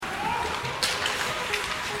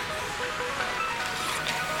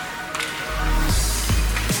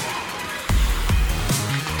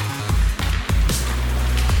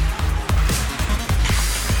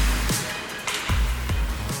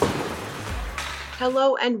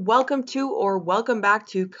Hello and welcome back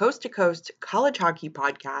to Coast College Hockey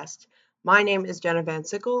Podcast. My name is Jenna Van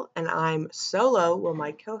Sickle and I'm solo while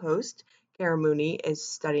my co-host, Kara Mooney, is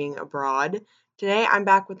studying abroad. Today I'm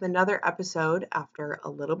back with another episode after a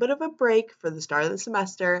little bit of a break for the start of the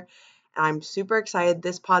semester. And I'm super excited.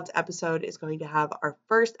 This pod's episode is going to have our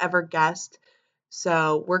first ever guest.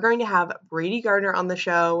 So we're going to have Brady Gardner on the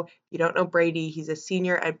show. If you don't know Brady, he's a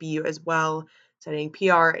senior at BU as well, studying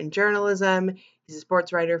PR and journalism. He's a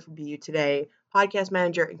sports writer for BU Today, podcast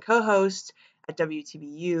manager and co-host at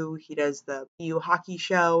WTBU. He does the BU Hockey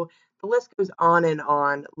Show. The list goes on and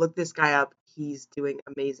on. Look this guy up. He's doing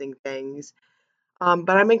amazing things. But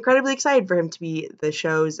I'm incredibly excited for him to be the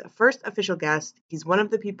show's first official guest. He's one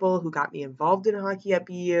of the people who got me involved in hockey at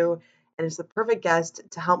BU, and is the perfect guest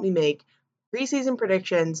to help me make preseason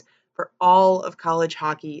predictions for all of college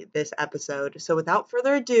hockey this episode. So without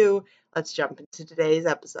further ado, let's jump into today's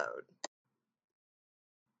episode.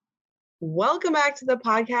 Welcome back to the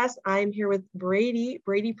podcast. I'm here with Brady.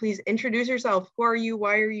 Brady, please introduce yourself. Who are you?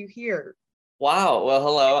 Why are you here? Wow. Well,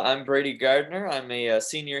 hello. I'm Brady Gardner. I'm a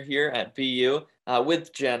senior here at BU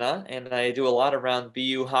with Jenna, and I do a lot around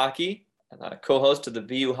BU hockey. I'm a co-host of the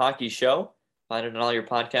BU Hockey Show. Find it on all your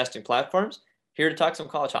podcasting platforms. Here to talk some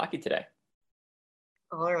college hockey today.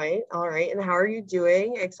 All right. And how are you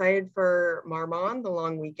doing? Excited for Marmon, the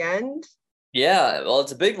long weekend? Yeah, well,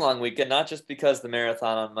 it's a big long weekend, not just because the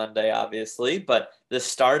marathon on Monday, obviously, but the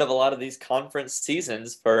start of a lot of these conference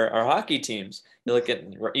seasons for our hockey teams. You look at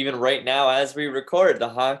even right now as we record, the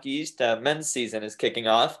Hockey East men's season is kicking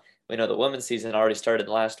off. We know the women's season already started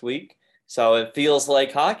last week, so it feels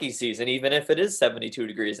like hockey season, even if it is 72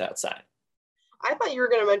 degrees outside. I thought you were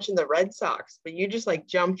going to mention the Red Sox, but you just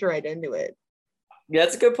jumped right into it. Yeah,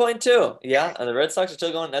 that's a good point too. Yeah, and the Red Sox are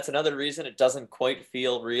still going. That's another reason it doesn't quite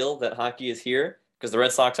feel real that hockey is here, because the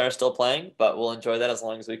Red Sox are still playing, but we'll enjoy that as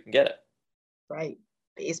long as we can get it. Right.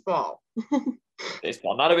 Baseball.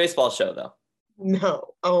 Baseball. Not a baseball show, though.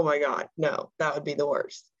 No. Oh my God. No, that would be the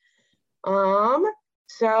worst.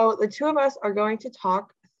 So the two of us are going to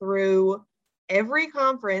talk through every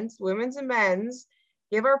conference, women's and men's,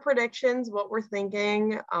 give our predictions, what we're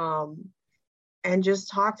thinking, and just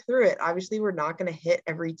talk through it. Obviously, we're not going to hit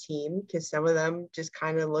every team because some of them just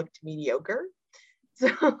kind of looked mediocre. So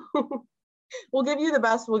we'll give you the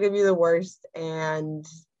best, we'll give you the worst, and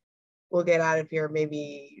we'll get out of here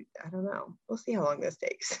maybe, I don't know. We'll see how long this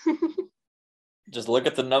takes. Just look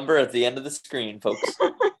at the number at the end of the screen, folks.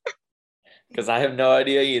 Because I have no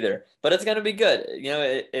idea either. But it's going to be good. You know,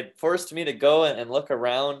 it forced me to go and look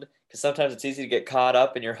around because sometimes it's easy to get caught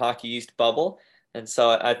up in your Hockey East bubble. And so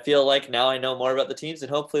I feel like now I know more about the teams,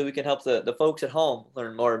 and hopefully we can help the folks at home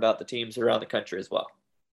learn more about the teams around the country as well.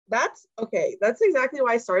 That's okay. That's exactly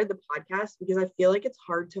why I started the podcast, because I feel like it's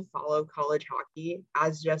hard to follow college hockey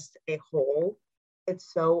as just a whole.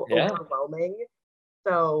 It's so overwhelming.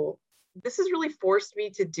 So this has really forced me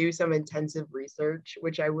to do some intensive research,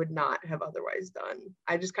 which I would not have otherwise done.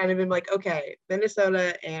 I just kind of been like, okay,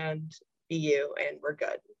 Minnesota and BU, and we're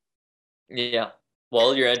good. Yeah.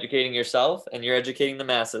 Well, you're educating yourself and you're educating the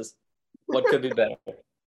masses. What could be better?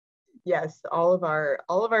 Yes, all of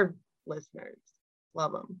our listeners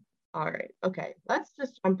love them. All right, okay, let's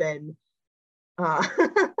just jump in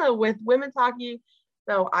with women's hockey.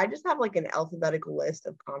 So I just have an alphabetical list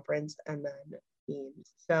of conference and then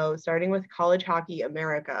teams. So starting with College Hockey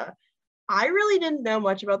America, I really didn't know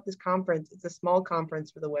much about this conference. It's a small conference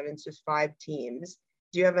for the women's, just 5 teams.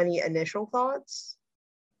 Do you have any initial thoughts?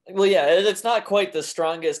 Well, yeah, it's not quite the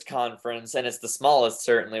strongest conference, and it's the smallest,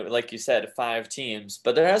 certainly, like you said, 5 teams.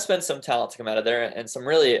 But there has been some talent to come out of there and some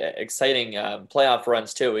really exciting playoff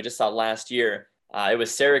runs, too. We just saw last year, it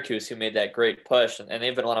was Syracuse who made that great push, and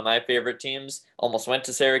they've been one of my favorite teams. Almost went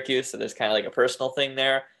to Syracuse, so there's kind of a personal thing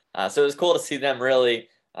there. So it was cool to see them really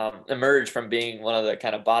emerge from being one of the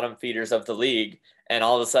kind of bottom feeders of the league and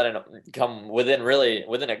all of a sudden come within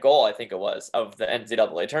a goal, I think it was, of the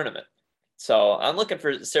NCAA tournament. So I'm looking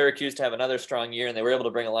for Syracuse to have another strong year, and they were able to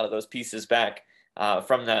bring a lot of those pieces back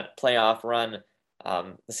from that playoff run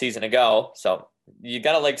the season ago. So you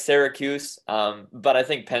got to like Syracuse, but I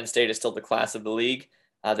think Penn State is still the class of the league.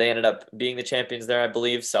 They ended up being the champions there, I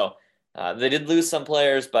believe. So they did lose some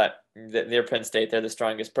players, but they're Penn State. They're the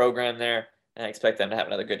strongest program there, and I expect them to have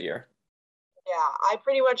another good year. Yeah, I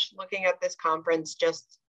pretty much, looking at this conference,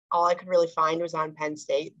 just all I could really find was on Penn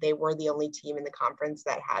State. They were the only team in the conference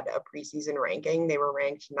that had a preseason ranking. They were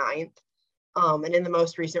ranked 9th. And in the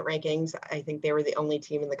most recent rankings, I think they were the only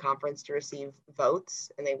team in the conference to receive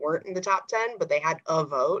votes, and they weren't in the top 10, but they had a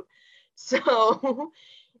vote. So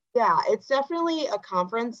yeah, it's definitely a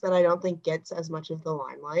conference that I don't think gets as much of the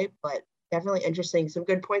limelight, but definitely interesting. Some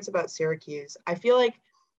good points about Syracuse. I feel like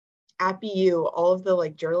at BU, all of the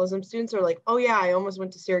like journalism students are like, oh yeah, I almost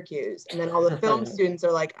went to Syracuse. And then all the film students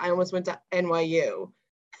are like, I almost went to NYU.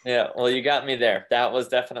 Yeah, well, you got me there. That was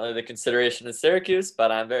definitely the consideration in Syracuse,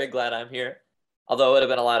 but I'm very glad I'm here. Although it would have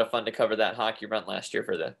been a lot of fun to cover that hockey run last year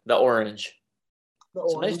for the Orange. The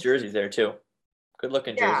Some nice orange. jerseys there too. Good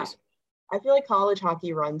looking Yeah. jerseys. I feel like college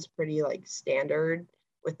hockey runs pretty like standard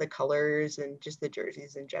with the colors and just the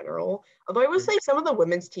jerseys in general. Although I will Mhm. say some of the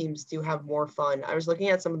women's teams do have more fun. I was looking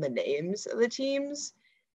at some of the names of the teams,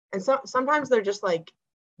 and sometimes they're just like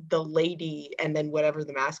the lady and then whatever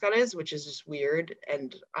the mascot is, which is just weird.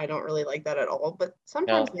 And I don't really like that at all. But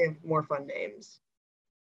sometimes No, they have more fun names.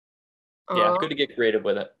 yeah, Uh, good to get creative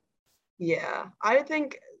with it. yeah, I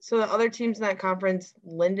think so. The other teams in that conference,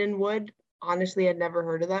 Lindenwood, honestly, had never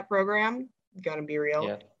heard of that program. Gotta be real.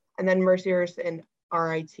 Yeah. And then Mercyhurst and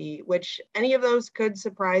RIT, which any of those could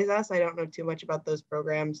surprise us. I don't know too much about those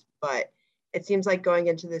programs, but it seems like going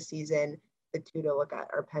into the season, the two to look at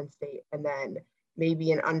are Penn State and then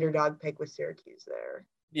maybe an underdog pick with Syracuse there.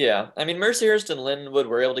 Yeah, I mean Mercyhurst and Lindenwood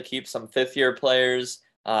were able to keep some fifth-year players,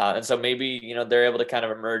 and so maybe they're able to kind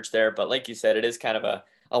of emerge there. But like you said, it is kind of a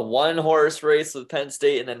one-horse race with Penn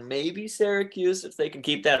State, and then maybe Syracuse if they can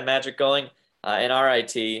keep that magic going. And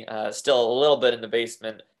RIT still a little bit in the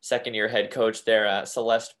basement. Second-year head coach there,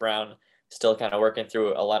 Celeste Brown, still kind of working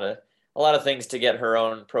through a lot of things to get her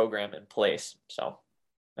own program in place. So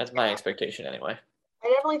that's my Yeah, expectation anyway. I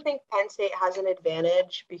definitely think Penn State has an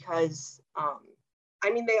advantage because, I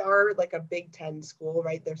mean, they are like a Big Ten school,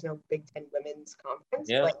 right? There's no Big Ten women's conference,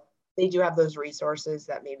 Yeah. but they do have those resources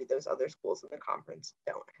that maybe those other schools in the conference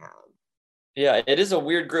don't have. Yeah, it is a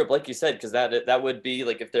weird group, like you said, because that would be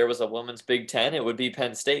like if there was a women's Big Ten, it would be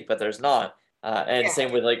Penn State, but there's not. And Yeah.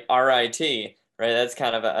 same with like RIT, right? That's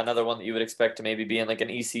kind of another one that you would expect to maybe be in like an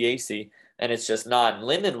ECAC, and it's just not. And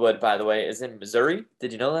Lindenwood, by the way, is in Missouri.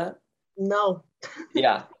 Did you know that? No.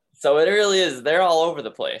 Yeah. So it really is. They're all over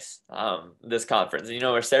the place. This conference. You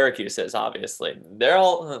know where Syracuse is, obviously. They're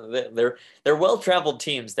well-traveled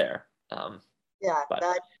teams there. Yeah, But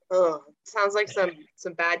that sounds like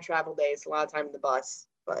some bad travel days, a lot of time in the bus.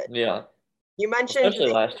 But yeah, you mentioned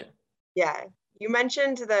especially last year. yeah, you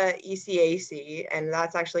mentioned the ECAC, and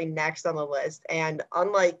that's actually next on the list. And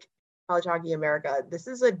unlike College Hockey America, this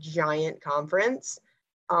is a giant conference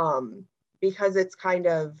um, because it's kind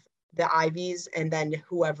of the Ivies and then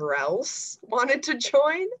whoever else wanted to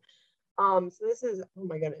join. So this is, oh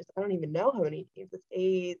my goodness, I don't even know how many teams.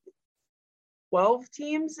 It's 12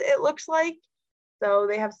 teams, it looks like. So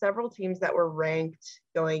they have several teams that were ranked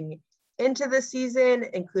going into the season,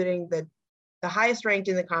 including the highest ranked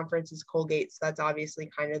in the conference is Colgate. So that's obviously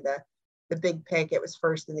kind of the big pick. It was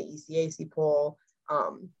first in the ECAC poll.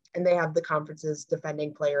 And they have the conference's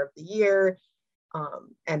defending player of the year,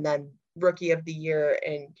 and then rookie of the year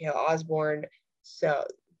in Kayla Osborne. So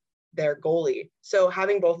their goalie. So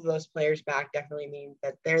having both of those players back definitely means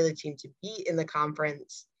that they're the team to beat in the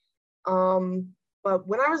conference. But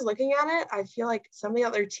when I was looking at it, I feel like some of the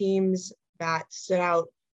other teams that stood out,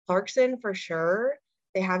 Clarkson for sure.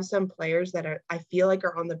 They have some players that I feel like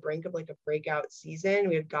are on the brink of like a breakout season.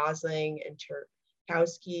 We have Gosling and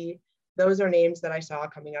Cherkowski. Those are names that I saw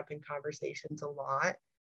coming up in conversations a lot.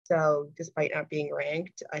 So despite not being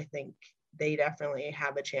ranked, I think they definitely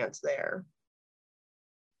have a chance there.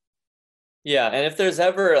 Yeah, and if there's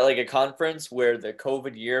ever like a conference where the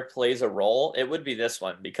COVID year plays a role, it would be this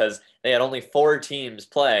one because they had only four teams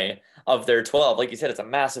play of their 12. Like you said, it's a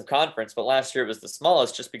massive conference, but last year it was the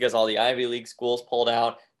smallest just because all the Ivy League schools pulled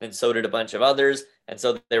out, and so did a bunch of others. And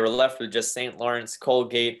so they were left with just St. Lawrence,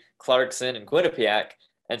 Colgate, Clarkson, and Quinnipiac.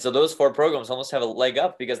 And so those four programs almost have a leg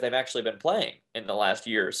up because they've actually been playing in the last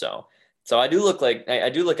year or so. So I do look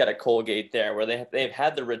at a Colgate there where they've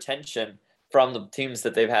had the retention from the teams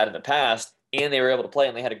that they've had in the past, and they were able to play,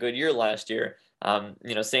 and they had a good year last year.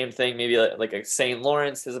 Same thing, maybe like a St.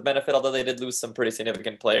 Lawrence is a benefit, although they did lose some pretty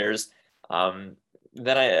significant players.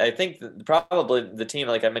 Then I think probably the team,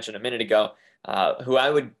 like I mentioned a minute ago, who I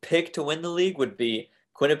would pick to win the league would be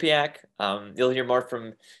Quinnipiac. You'll hear more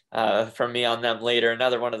from me on them later.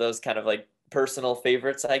 Another one of those kind of like personal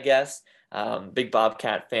favorites, I guess. Big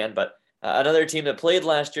Bobcat fan, but another team that played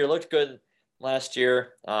last year looked good last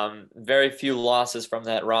year. Very few losses from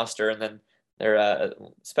that roster, and then they're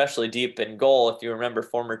especially deep in goal. If you remember,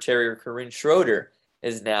 former Terrier Corinne Schroeder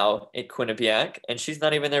is now at Quinnipiac, and she's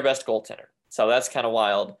not even their best goaltender. So that's kind of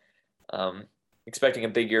wild. Um, Expecting a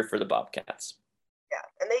big year for the Bobcats. Yeah,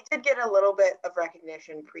 and they did get a little bit of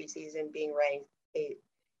recognition preseason, being ranked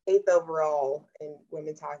eighth overall in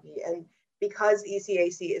women's hockey. And because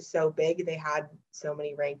ECAC is so big, they had so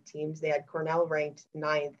many ranked teams. They had Cornell ranked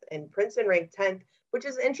 9th and Princeton ranked 10th, which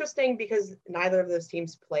is interesting because neither of those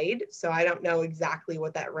teams played. So I don't know exactly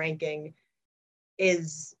what that ranking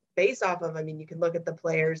is based off of. I mean, you can look at the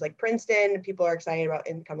players like Princeton. People are excited about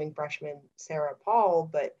incoming freshman Sarah Paul,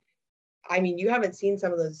 but I mean, you haven't seen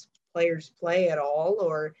some of those players play at all,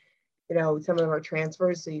 or, some of them are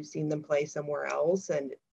transfers. So you've seen them play somewhere else.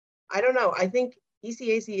 And I don't know. I think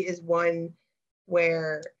ECAC is one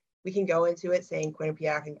where we can go into it saying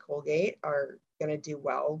Quinnipiac and Colgate are going to do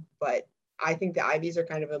well, but I think the Ivies are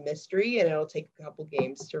kind of a mystery, and it'll take a couple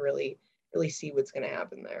games to really, really see what's going to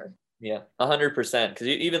happen there. Yeah, 100%. Because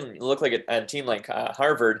you even look like a team like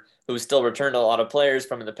Harvard, who still returned a lot of players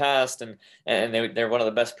from in the past, and they're one of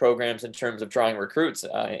the best programs in terms of drawing recruits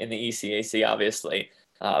in the ECAC, obviously.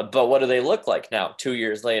 But what do they look like now, 2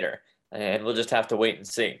 years later? And we'll just have to wait and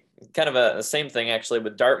see. Kind of the same thing actually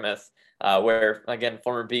with Dartmouth, where again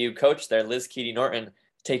former BU coach there, Liz Keedy Norton,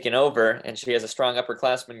 taking over, and she has a strong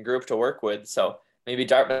upperclassmen group to work with. So maybe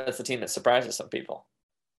Dartmouth's the team that surprises some people.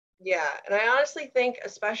 Yeah, and I honestly think,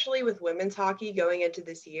 especially with women's hockey going into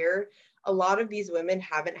this year, a lot of these women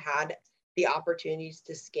haven't had the opportunities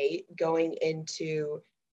to skate going into,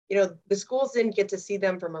 the schools didn't get to see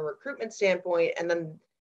them from a recruitment standpoint. And then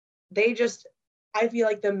I feel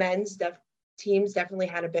like the men's teams definitely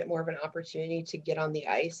had a bit more of an opportunity to get on the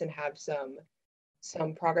ice and have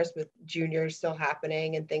some progress with juniors still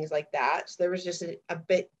happening and things like that. So there was just a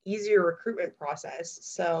bit easier recruitment process.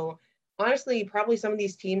 So honestly, probably some of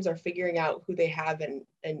these teams are figuring out who they have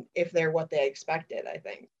and if they're what they expected, I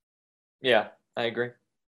think. Yeah, I agree.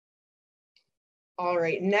 All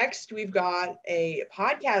right. Next, we've got a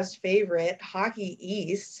podcast favorite, Hockey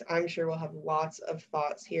East. I'm sure we'll have lots of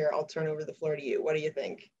thoughts here. I'll turn over the floor to you. What do you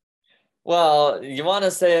think? Well, you want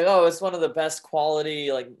to say, oh, it's one of the best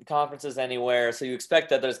quality conferences anywhere, so you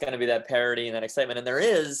expect that there's going to be that parity and that excitement, and there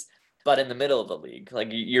is, but in the middle of the league, like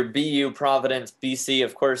your BU, Providence, BC,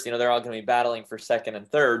 of course, they're all going to be battling for second and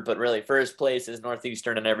third, but really first place is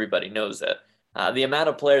Northeastern, and everybody knows it. The amount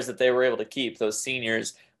of players that they were able to keep, those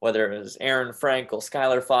seniors, whether it was Aaron Frankel,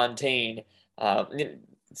 Skylar Fontaine,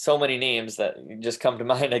 so many names that just come to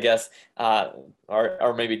mind, I guess,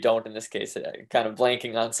 or maybe don't in this case, kind of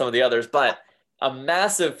blanking on some of the others, but a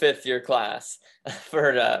massive fifth-year class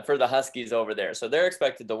for the Huskies over there. So they're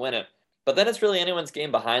expected to win it. But then it's really anyone's game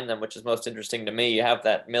behind them, which is most interesting to me. You have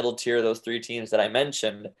that middle tier, those three teams that I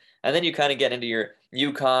mentioned, and then you kind of get into your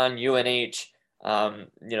UConn, UNH,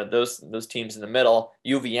 those teams in the middle.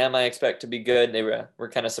 UVM I expect to be good. They were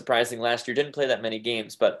kind of surprising last year. Didn't play that many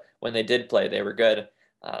games, but when they did play, they were good.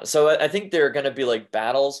 So I think there are going to be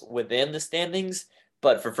battles within the standings,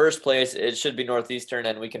 but for first place, it should be Northeastern,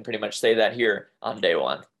 and we can pretty much say that here on day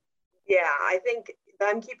one. Yeah, I think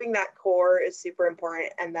them keeping that core is super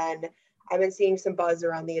important. And then I've been seeing some buzz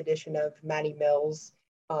around the addition of Maddie Mills.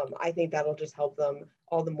 I think that'll just help them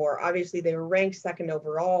all the more. Obviously, they were ranked second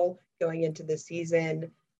overall going into the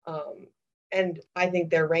season. And I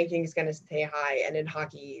think their ranking is going to stay high. And in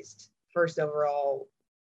Hockey East, first overall,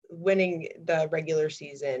 winning the regular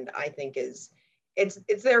season, I think it's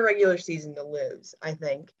their regular season to lose, I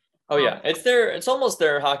think. Oh yeah, it's almost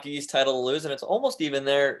their Hockey East title to lose, and it's almost even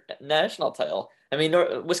their national title. I mean,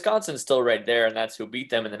 Wisconsin's still right there, and that's who beat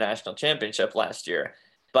them in the national championship last year.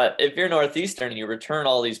 But if you're Northeastern and you return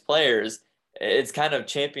all these players, it's kind of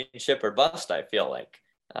championship or bust, I feel like.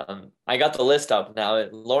 I got the list up now.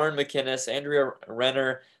 Lauren McInnes, Andrea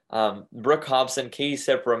Renner, Brooke Hobson, Katie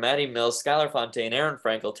Sipra, Maddie Mills, Skylar Fontaine, Aaron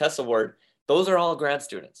Frankel, Tessa Ward. Those are all grad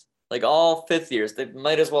students. All fifth years. They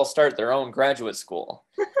might as well start their own graduate school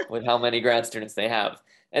with how many grad students they have.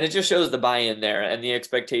 And it just shows the buy-in there and the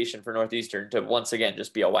expectation for Northeastern to once again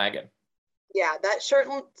just be a wagon. Yeah, that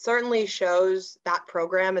certainly shows that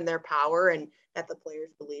program and their power and that the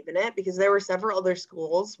players believe in it, because there were several other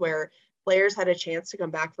schools where players had a chance to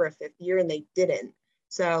come back for a fifth year and they didn't.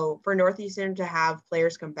 So for Northeastern to have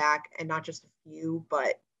players come back, and not just a few,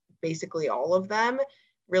 but basically all of them,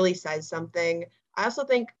 really says something. I also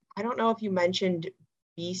think, I don't know if you mentioned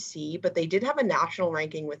BC, but they did have a national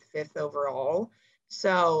ranking with fifth overall.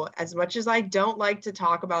 So as much as I don't like to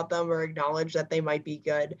talk about them or acknowledge that they might be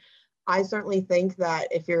good, I certainly think that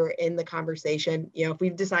if you're in the conversation, if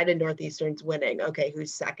we've decided Northeastern's winning, okay,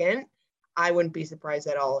 who's second? I wouldn't be surprised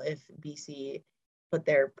at all if BC put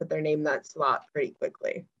their name in that slot pretty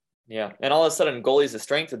quickly. Yeah, and all of a sudden, goalie's the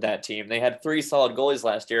strength of that team. They had 3 solid goalies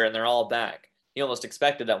last year, and they're all back. You almost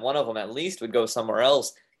expected that one of them at least would go somewhere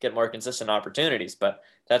else, get more consistent opportunities, but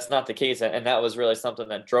that's not the case, and that was really something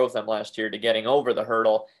that drove them last year to getting over the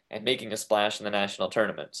hurdle and making a splash in the national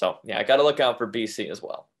tournament. So, yeah, I got to look out for BC as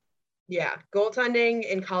well. Yeah, goaltending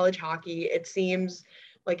in college hockey, it seems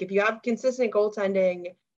like if you have consistent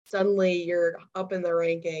goaltending, suddenly you're up in the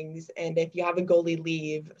rankings. And if you have a goalie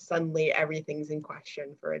leave, suddenly everything's in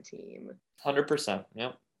question for a team. 100%.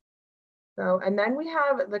 Yep. So, and then we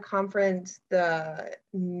have the conference, the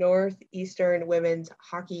Northeastern Women's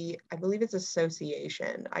Hockey, I believe it's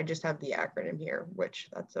Association. I just have the acronym here, which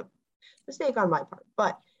that's a mistake on my part.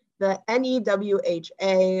 But the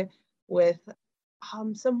NEWHA with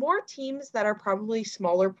some more teams that are probably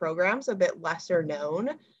smaller programs, a bit lesser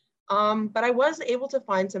known. But I was able to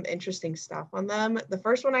find some interesting stuff on them. The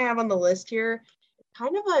first one I have on the list here,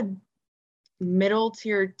 kind of a middle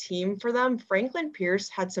tier team for them. Franklin Pierce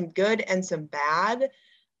had some good and some bad.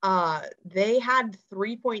 They had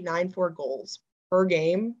 3.94 goals per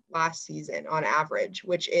game last season on average,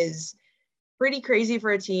 which is pretty crazy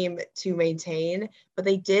for a team to maintain, but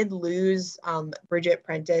they did lose Bridget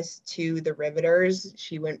Prentice to the Riveters.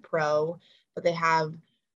 She went pro, but they have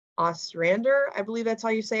Ostrander, I believe that's how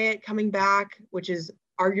you say it, coming back, which is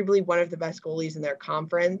arguably one of the best goalies in their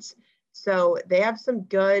conference. So they have some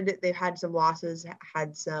good, they've had some losses,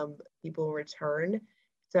 had some people return.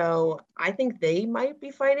 So I think they might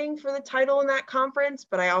be fighting for the title in that conference,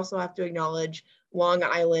 but I also have to acknowledge Long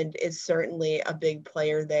Island is certainly a big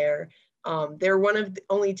player there. They're one of the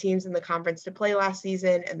only teams in the conference to play last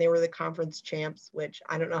season, and they were the conference champs, which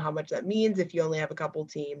I don't know how much that means if you only have a couple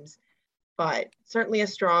teams, but certainly a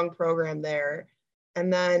strong program there.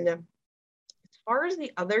 And then as far as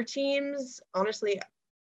the other teams, honestly,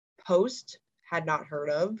 Post had not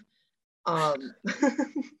heard of. I'm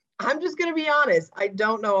just going to be honest. I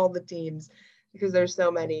don't know all the teams because there's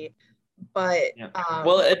so many. But yeah.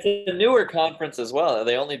 Well, it's a newer conference as well.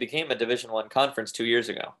 They only became a Division I conference 2 years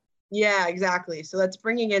ago. Yeah, exactly. So that's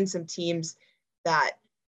bringing in some teams that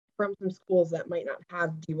from some schools that might not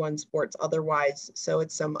have D1 sports otherwise. So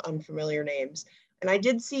it's some unfamiliar names. And I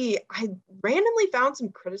did see, I randomly found some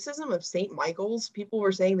criticism of St. Michael's. People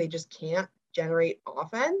were saying they just can't generate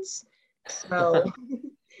offense. So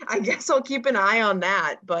I guess I'll keep an eye on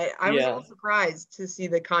that. But I was a little surprised to see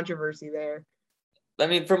the controversy there. I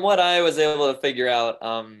mean, from what I was able to figure out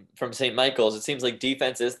from St. Michael's, it seems like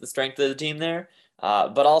defense is the strength of the team there.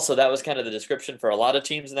 But also, that was kind of the description for a lot of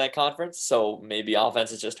teams in that conference. So maybe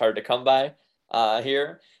offense is just hard to come by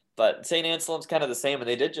here. But St. Anselm's kind of the same, and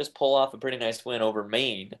they did just pull off a pretty nice win over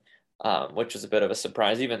Maine, which was a bit of a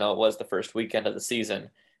surprise, even though it was the first weekend of the season.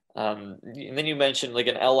 And then you mentioned like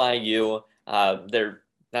an LIU. They're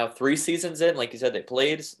now 3 seasons in. Like you said, they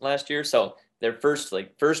played last year, so their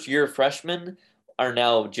first year freshmen are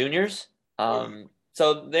now juniors.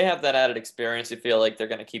 So they have that added experience. You feel like they're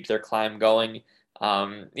going to keep their climb going.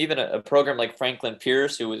 Even a program like Franklin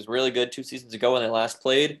Pierce, who was really good 2 seasons ago when they last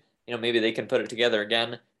played, maybe they can put it together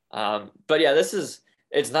again. But yeah,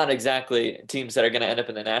 it's not exactly teams that are going to end up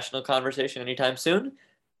in the national conversation anytime soon,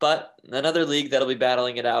 but another league that'll be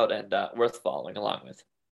battling it out and worth following along with.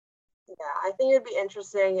 Yeah, I think it'd be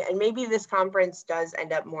interesting. And maybe this conference does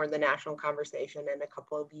end up more in the national conversation in a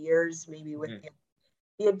couple of years, maybe with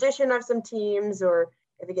the addition of some teams or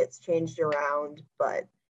if it gets changed around. But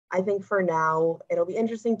I think for now, it'll be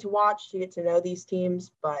interesting to watch, to get to know these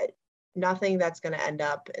teams, but nothing that's going to end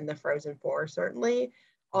up in the Frozen Four, certainly.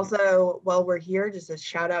 Also, while we're here, just a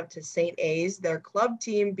shout out to St. A's. Their club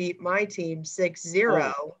team beat my team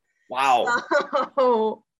 6-0. Oh, wow.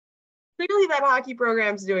 So clearly that hockey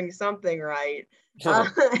program's doing something right.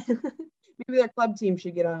 Maybe their club team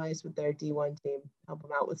should get on ice with their D1 team, help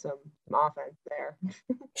them out with some offense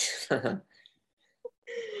there.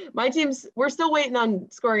 My team's, we're still waiting on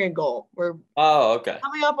scoring a goal. We're okay.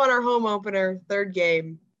 coming up on our home opener, 3rd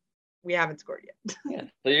game. We haven't scored yet. Yeah,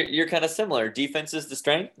 so you're kind of similar. Defense is the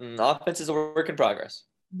strength, and offense is a work in progress.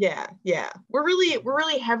 Yeah. We're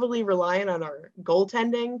really heavily reliant on our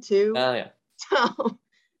goaltending too. Oh yeah. So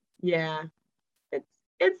yeah,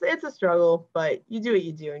 it's a struggle, but you do what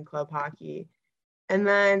you do in club hockey. And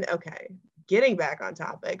then, okay, getting back on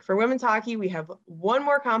topic. For women's hockey, we have one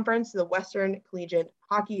more conference, the Western Collegiate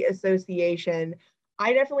Hockey Association.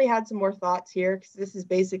 I definitely had some more thoughts here because this is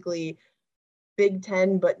basically Big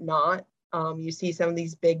Ten, but not. You see some of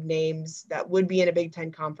these big names that would be in a Big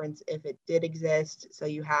Ten conference if it did exist. So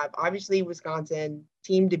you have, obviously, Wisconsin,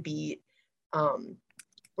 team to beat,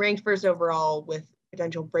 ranked first overall with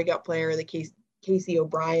potential breakout player, the Casey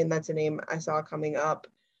O'Brien. That's a name I saw coming up.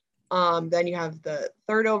 Then you have the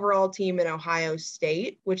 3rd overall team in Ohio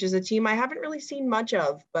State, which is a team I haven't really seen much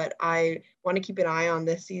of, but I want to keep an eye on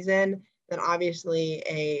this season. Then obviously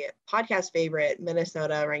a podcast favorite,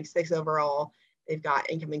 Minnesota, ranked 6th overall. They've got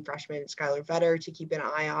incoming freshman Skylar Vetter to keep an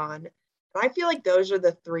eye on. And I feel like those are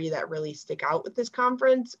the three that really stick out with this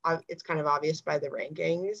conference. It's kind of obvious by the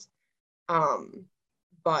rankings.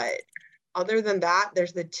 But other than that,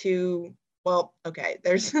 there's the two. Well, okay,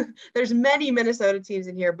 there's there's many Minnesota teams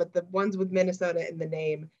in here, but the ones with Minnesota in the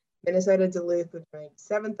name, Minnesota Duluth, was ranked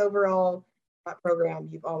 7th overall. That program,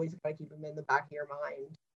 you've always got to keep them in the back of your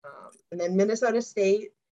mind. And then Minnesota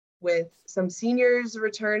State, with some seniors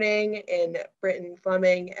returning in Britton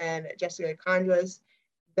Fleming and Jessica Conjuas.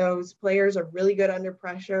 Those players are really good under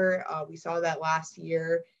pressure. We saw that last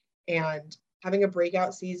year, and having a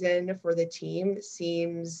breakout season for the team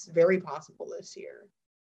seems very possible this year.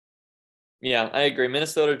 Yeah, I agree.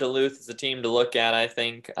 Minnesota Duluth is a team to look at, I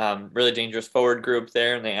think. Really dangerous forward group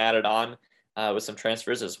there, and they added on with some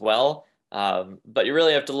transfers as well. But you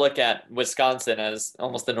really have to look at Wisconsin as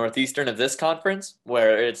almost the Northeastern of this conference,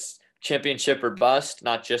 where it's championship or bust,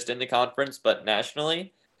 not just in the conference, but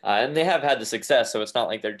nationally. And they have had the success, so it's not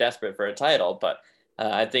like they're desperate for a title. But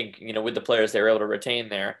I think, with the players they were able to retain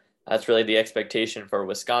there, that's really the expectation for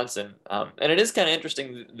Wisconsin. And it is kind of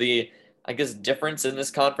interesting, I guess, difference in this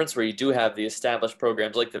conference where you do have the established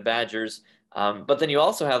programs like the Badgers, but then you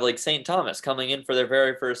also have like St. Thomas coming in for their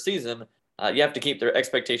very first season. You have to keep their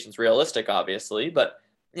expectations realistic, obviously, but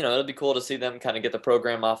it'll be cool to see them kind of get the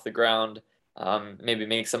program off the ground, maybe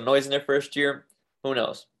make some noise in their first year. Who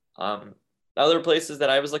knows? Other places that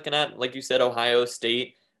I was looking at, like you said, Ohio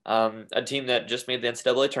State, a team that just made the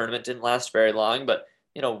NCAA tournament, didn't last very long, but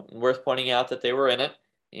worth pointing out that they were in it.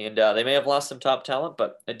 And they may have lost some top talent,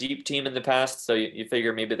 but a deep team in the past, so you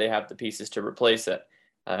figure maybe they have the pieces to replace it.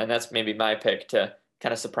 And that's maybe my pick to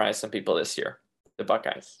kind of surprise some people this year, the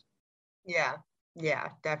Buckeyes. Yeah,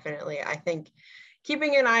 definitely. I think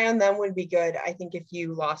keeping an eye on them would be good. I think if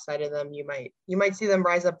you lost sight of them, you might see them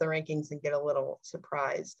rise up the rankings and get a little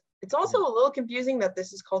surprised. It's also a little confusing that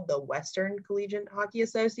this is called the Western Collegiate Hockey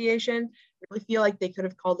Association. I really feel like they could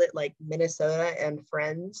have called it like Minnesota and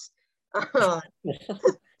Friends. What?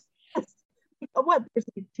 There's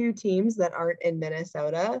like 2 teams that aren't in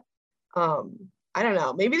Minnesota. I don't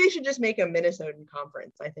know. Maybe they should just make a Minnesotan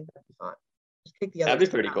conference. I think that'd be fun. Just kick the other. That'd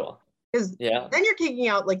be pretty cool. Because then you're kicking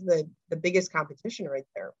out like the biggest competition right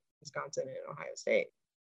there, Wisconsin and Ohio State.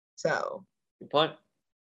 So good point.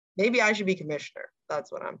 Maybe I should be commissioner.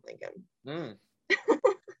 That's what I'm thinking.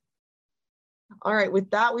 All right. With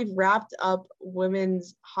that, we've wrapped up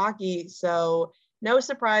women's hockey. So no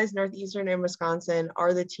surprise, Northeastern and Wisconsin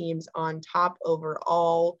are the teams on top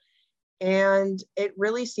overall. And it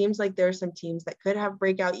really seems like there are some teams that could have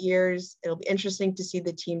breakout years. It'll be interesting to see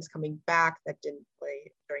the teams coming back that didn't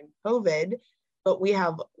play during COVID. But we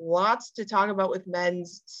have lots to talk about with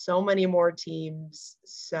men's, so many more teams.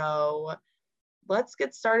 So let's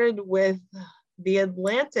get started with the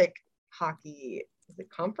Atlantic Hockey. Is it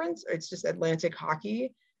conference or it's just Atlantic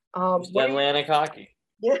Hockey? Atlantic Hockey.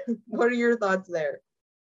 Yeah. What are your thoughts there?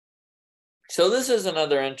 So this is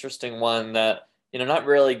another interesting one that, not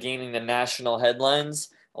really gaining the national headlines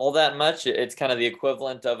all that much. It's kind of the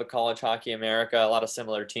equivalent of a College Hockey America, a lot of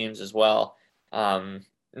similar teams as well. And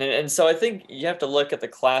so I think you have to look at the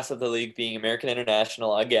class of the league being American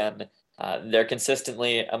International again. They're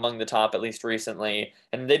consistently among the top, at least recently.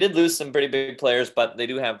 And they did lose some pretty big players, but they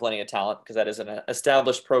do have plenty of talent because that is an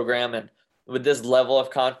established program. And with this level of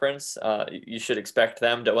conference, you should expect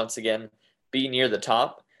them to once again be near the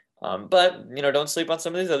top. But, don't sleep on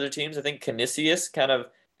some of these other teams. I think Canisius kind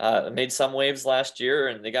of made some waves last year,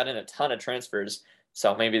 and they got in a ton of transfers.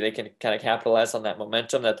 So maybe they can kind of capitalize on that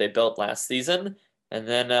momentum that they built last season. And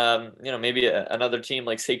then, maybe another team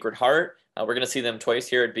like Sacred Heart. We're going to see them twice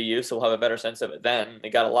here at BU, so we'll have a better sense of it then. They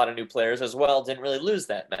got a lot of new players as well, didn't really lose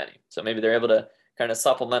that many. So maybe they're able to kind of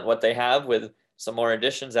supplement what they have with some more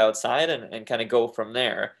additions outside and kind of go from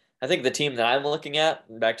there. I think the team that I'm looking at,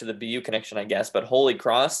 back to the BU connection, I guess, but Holy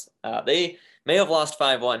Cross, they may have lost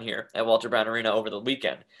 5-1 here at Walter Brown Arena over the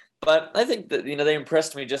weekend. But I think that, they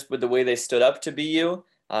impressed me just with the way they stood up to BU,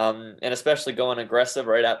 and especially going aggressive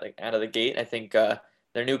right out of the gate. I think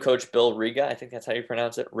their new coach, Bill Riga, I think that's how you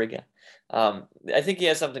pronounce it, Riga. I think he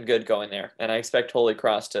has something good going there, and I expect Holy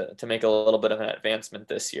Cross to make a little bit of an advancement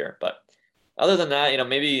this year. But other than that,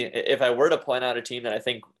 maybe if I were to point out a team that I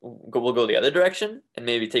think will go the other direction and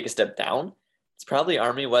maybe take a step down, it's probably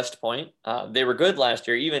Army West Point. They were good last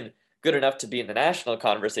year, even good enough to be in the national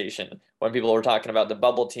conversation when people were talking about the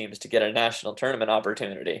bubble teams to get a national tournament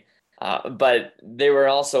opportunity. But they were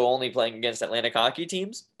also only playing against Atlantic hockey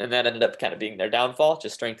teams, and that ended up kind of being their downfall,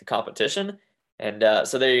 just strength of competition. And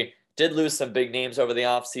so they did lose some big names over the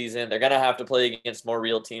offseason. They're going to have to play against more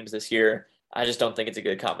real teams this year. I just don't think it's a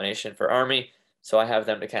good combination for Army, so I have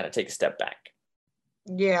them to kind of take a step back.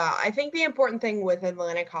 Yeah, I think the important thing with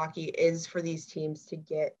Atlantic hockey is for these teams to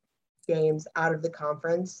get games out of the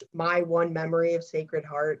conference. My one memory of Sacred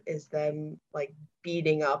Heart is them like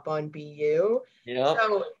beating up on BU. Yep.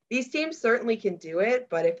 So these teams certainly can do it,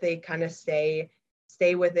 but if they kind of stay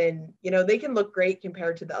within, they can look great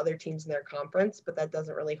compared to the other teams in their conference, but that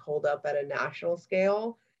doesn't really hold up at a national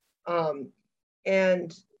scale.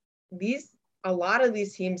 And these a lot of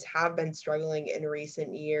these teams have been struggling in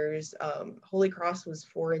recent years. Holy Cross was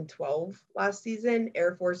 4-12 last season.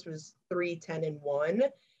 Air Force was 3-10-1.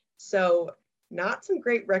 So not some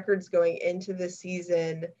great records going into this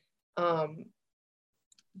season.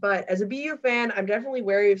 But as a BU fan, I'm definitely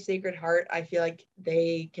wary of Sacred Heart. I feel like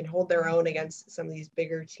they can hold their own against some of these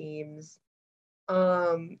bigger teams.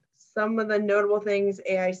 Some of the notable things,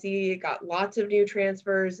 AIC got lots of new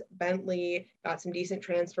transfers. Bentley got some decent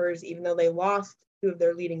transfers, even though they lost two of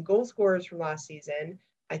their leading goal scorers from last season.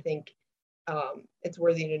 I think it's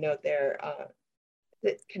worthy to note there.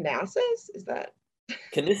 Is it Canassus? Is that?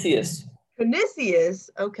 Canisius. Canisius.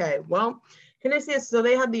 Okay, well, Canisius, so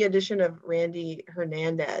they had the addition of Randy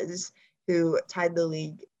Hernandez, who tied the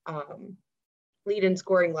league lead in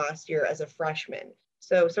scoring last year as a freshman.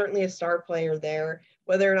 So certainly a star player there.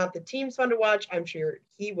 Whether or not the team's fun to watch, I'm sure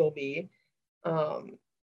he will be. And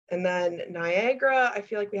then Niagara, I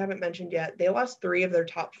feel like we haven't mentioned yet. They lost 3 of their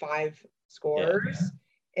top 5 scorers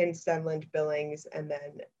in Stenland, Billings, and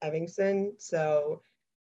then Evanston. So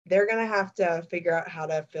they're going to have to figure out how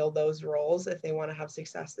to fill those roles if they want to have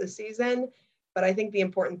success this season. But I think the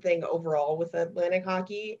important thing overall with Atlantic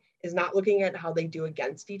hockey is not looking at how they do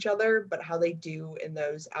against each other, but how they do in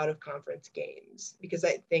those out of conference games, because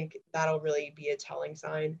I think that'll really be a telling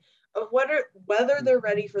sign of whether they're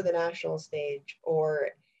ready for the national stage or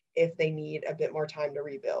if they need a bit more time to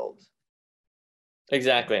rebuild.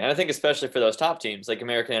 Exactly. And I think especially for those top teams like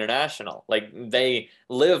American International, like they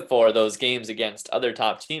live for those games against other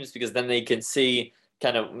top teams because then they can see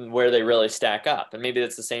kind of where they really stack up. And maybe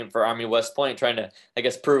that's the same for Army West Point, trying to, I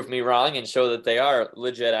guess, prove me wrong and show that they are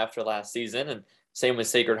legit after last season. And same with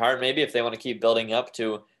Sacred Heart, maybe if they want to keep building up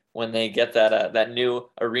to when they get that new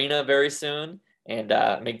arena very soon and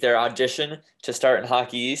make their audition to start in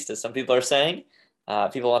Hockey East, as some people are saying.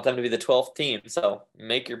 People want them to be the 12th team, so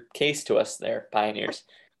make your case to us there, Pioneers.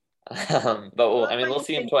 But we'll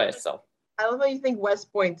see them twice. So I love how you think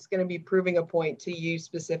West Point's going to be proving a point to you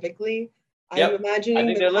specifically. Are you yep, I imagining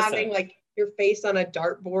think them they're having listening. like your face on a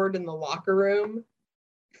dartboard in the locker room?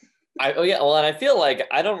 Oh yeah, well, and I feel like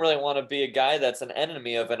I don't really want to be a guy that's an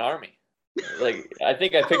enemy of an army. Like I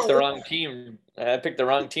think I picked the Oh, wrong team. I picked the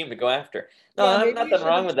wrong team to go after. yeah, No, maybe you nothing should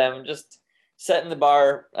wrong have. with them. Just setting the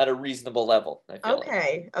bar at a reasonable level. I feel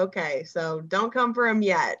like. Okay. So don't come for him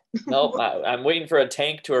yet. Nope, I'm waiting for a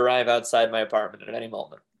tank to arrive outside my apartment at any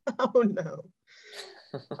moment. Oh no.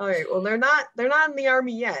 All right. Well, they're not in the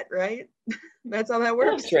army yet, right? That's how that Yeah,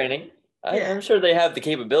 works. training. Yeah. I'm sure they have the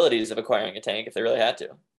capabilities of acquiring a tank if they really had to.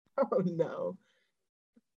 Oh no.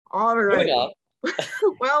 All Moving right. on.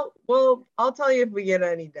 Well, I'll tell you if we get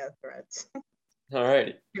any death threats All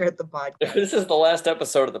right. here at the podcast. This is the last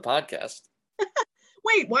episode of the podcast.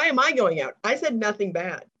 Wait, why am I going out? I said nothing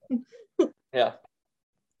bad. Yeah,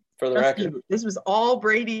 for the Trust record. me, this was all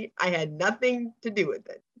Brady. I had nothing to do with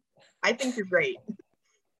it. I think you're great.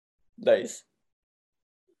 Nice.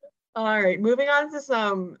 All right, moving on to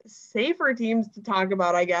some safer teams to talk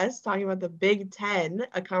about, I guess. Talking about the Big Ten,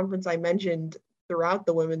 a conference I mentioned throughout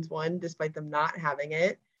the women's one, despite them not having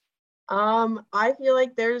it. I feel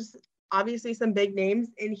like there's obviously some big names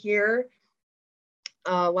in here.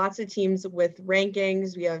 Lots of teams with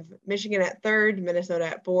rankings. We have Michigan at 3rd, Minnesota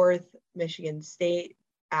at 4th, Michigan State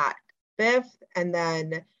at 5th, and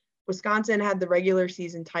then Wisconsin had the regular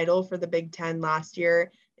season title for the Big Ten last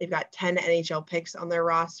year. They've got 10 NHL picks on their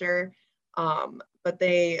roster, but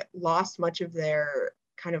they lost much of their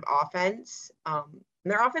kind of offense. And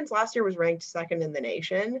their offense last year was ranked 2nd in the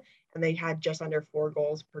nation, and they had just under 4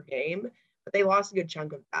 goals per game, but they lost a good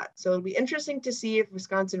chunk of that. So it'll be interesting to see if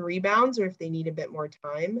Wisconsin rebounds or if they need a bit more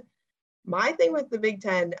time. My thing with the Big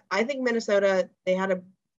Ten, I think Minnesota, they had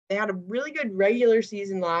a really good regular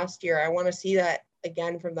season last year. I want to see that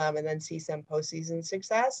again from them and then see some postseason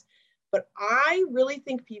success. But I really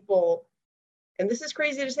think people, and this is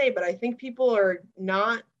crazy to say, but I think people are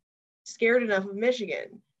not scared enough of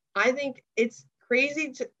Michigan. I think it's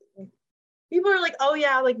crazy to, people are like, oh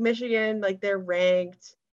yeah, like Michigan, like they're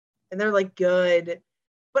ranked and they're like good.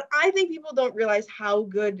 But I think people don't realize how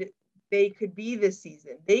good they could be this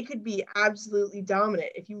season. They could be absolutely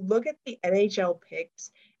dominant. If you look at the NHL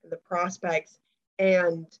picks and the prospects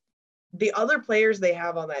and the other players they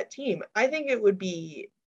have on that team, I think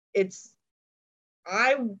it's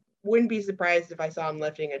I wouldn't be surprised if I saw them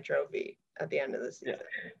lifting a trophy at the end of the season.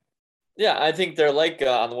 Yeah, I think they're like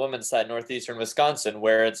on the women's side, Northeastern Wisconsin,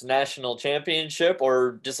 where it's national championship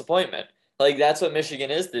or disappointment. Like that's what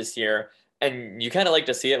Michigan is this year. And you kind of like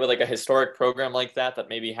to see it with like a historic program like that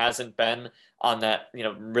maybe hasn't been on that,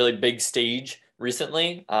 really big stage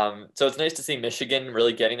recently. So it's nice to see Michigan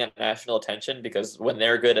really getting that national attention because when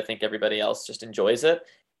they're good, I think everybody else just enjoys it.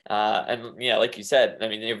 And yeah, like you said, I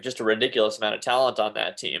mean, they have just a ridiculous amount of talent on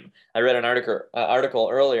that team. I read an article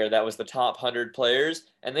earlier that was the top 100 players,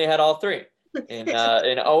 and they had all three in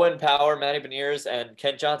Owen Power, Matty Beniers, and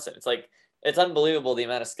Kent Johnson. It's like it's unbelievable the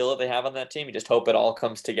amount of skill that they have on that team. You just hope it all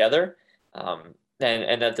comes together, and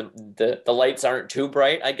that the lights aren't too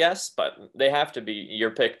bright, I guess, but they have to be your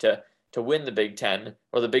pick to win the Big Ten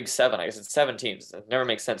or the Big Seven. I guess it's 7 teams. It never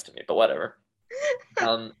makes sense to me, but whatever.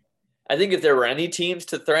 I think if there were any teams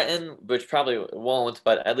to threaten, which probably won't,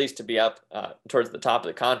 but at least to be up towards the top of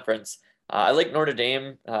the conference, I like Notre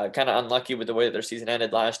Dame. Kind of unlucky with the way that their season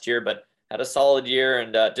ended last year, but had a solid year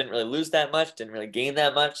and didn't really lose that much, didn't really gain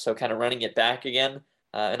that much, so kind of running it back again.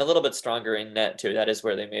 And a little bit stronger in net, too. That is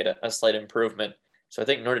where they made a slight improvement. So I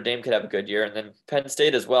think Notre Dame could have a good year. And then Penn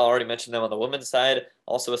State as well. I already mentioned them on the women's side.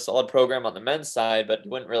 Also a solid program on the men's side, but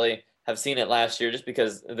you wouldn't really have seen it last year just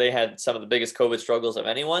because they had some of the biggest COVID struggles of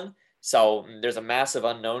anyone. So there's a massive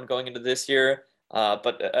unknown going into this year,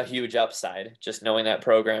 but a huge upside just knowing that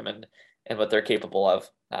program and what they're capable of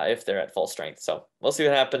if they're at full strength. So we'll see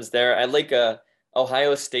what happens there. I like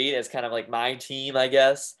Ohio State as kind of like my team, I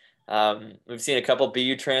guess. We've seen a couple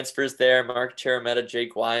BU transfers there. Mark Cherametta,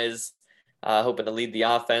 Jake Wise, hoping to lead the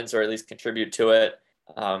offense or at least contribute to it.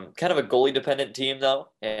 Kind of a goalie dependent team though,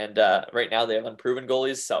 and right now they have unproven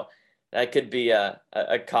goalies, so that could be a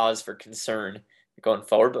cause for concern going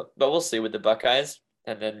forward, but we'll see with the Buckeyes.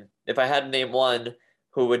 And then if I had to name one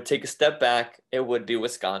who would take a step back, it would be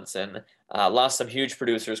Wisconsin. Lost some huge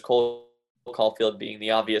producers, Cole Caulfield being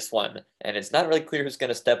the obvious one, and it's not really clear who's going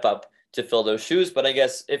to step up to fill those shoes. But I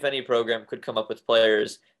guess if any program could come up with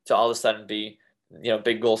players to all of a sudden be,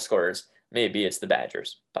 big goal scorers, maybe it's the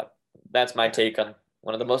Badgers. But that's my take on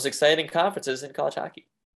one of the most exciting conferences in college hockey.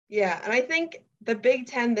 Yeah, and I think the Big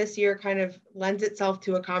Ten this year kind of lends itself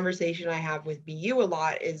to a conversation I have with BU a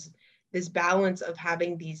lot is this balance of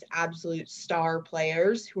having these absolute star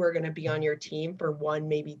players who are going to be on your team for 1,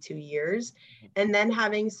 maybe 2 years, and then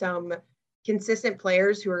having some consistent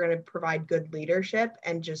players who are going to provide good leadership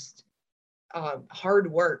and just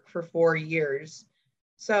hard work for 4 years.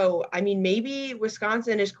 So, I mean, maybe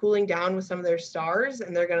Wisconsin is cooling down with some of their stars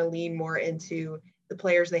and they're going to lean more into the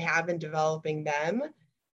players they have and developing them.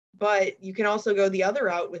 But you can also go the other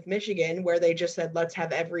route with Michigan, where they just said, let's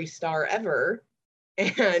have every star ever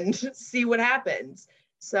and see what happens.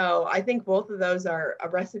 So I think both of those are a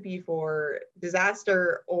recipe for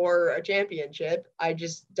disaster or a championship. I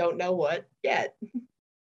just don't know what yet.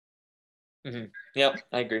 Mm-hmm. Yep,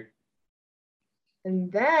 I agree.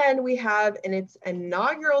 And then we have in its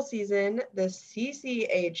inaugural season, the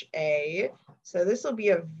CCHA. So this will be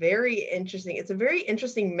it's a very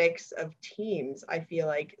interesting mix of teams, I feel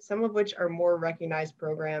like, some of which are more recognized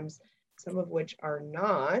programs, some of which are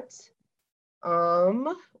not.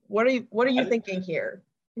 What are you thinking here?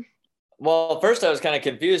 Well, first I was kind of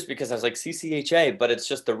confused because I was like CCHA, but it's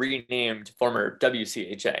just the renamed former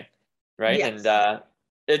WCHA, right? Yes. And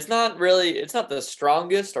it's not the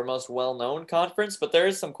strongest or most well-known conference, but there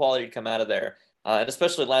is some quality to come out of there. And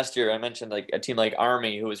especially last year, I mentioned like a team like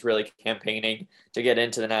Army who was really campaigning to get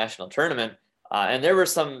into the national tournament. And there were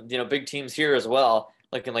some, big teams here as well,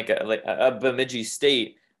 like in a Bemidji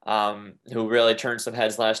State, who really turned some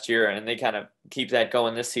heads last year, and they kind of keep that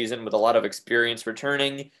going this season with a lot of experience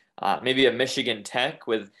returning. Maybe a Michigan Tech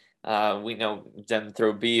with we know them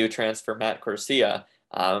through BU transfer Matt Corsia,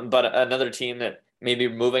 but another team that maybe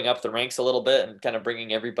moving up the ranks a little bit and kind of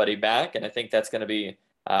bringing everybody back. And I think that's going to be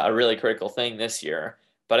a really critical thing this year.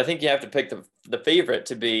 But I think you have to pick the favorite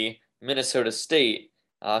to be Minnesota State,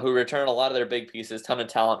 who return a lot of their big pieces, ton of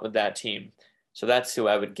talent with that team. So that's who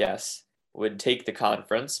I would guess would take the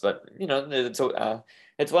conference. But,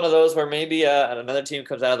 it's one of those where maybe another team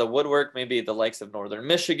comes out of the woodwork, maybe the likes of Northern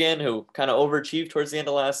Michigan, who kind of overachieved towards the end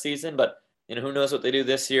of last season. But, who knows what they do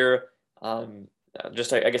this year.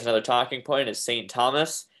 Just, I guess, another talking point is St.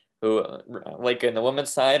 Thomas, who, like in the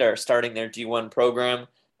women's side, are starting their D1 program.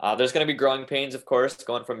 There's going to be growing pains, of course,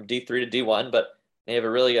 going from D3 to D1, but they have a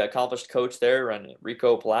really accomplished coach there,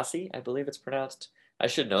 Enrico Palazzi, I believe it's pronounced. I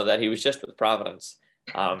should know that. He was just with Providence.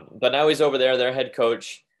 But now he's over there, their head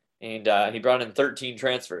coach, and he brought in 13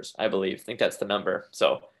 transfers, I believe. I think that's the number.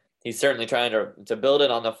 So he's certainly trying to build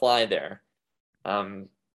it on the fly there.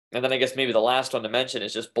 And then I guess maybe the last one to mention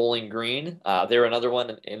is just Bowling Green. They're another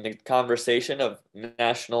one in the conversation of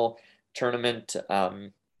national tournament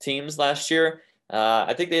teams last year.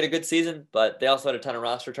 I think they had a good season, but they also had a ton of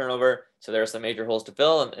roster turnover, so there are some major holes to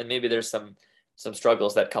fill, and maybe there's some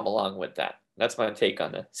struggles that come along with that. That's my take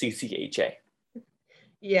on the CCHA.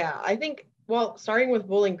 Yeah, I think, well, starting with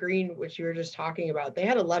Bowling Green, which you were just talking about, they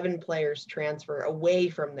had 11 players transfer away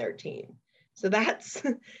from their team. So that's,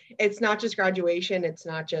 it's not just graduation, it's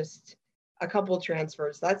not just a couple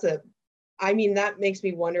transfers. That makes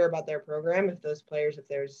me wonder about their program, if those players, if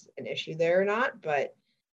there's an issue there or not, but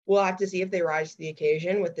we'll have to see if they rise to the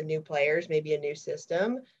occasion with the new players, maybe a new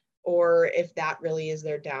system, or if that really is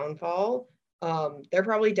their downfall. They're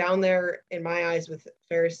probably down there in my eyes with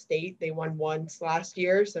Ferris State. They won once last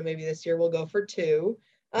year, so maybe this year we'll go for two.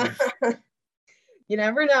 You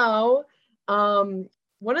never know.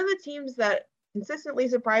 One of the teams that consistently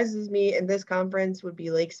surprises me in this conference would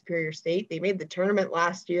be Lake Superior State. They made the tournament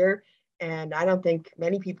last year, and I don't think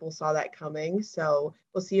many people saw that coming. So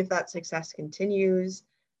we'll see if that success continues.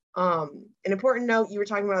 An important note, you were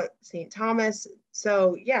talking about St. Thomas.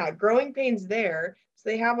 So yeah, growing pains there. So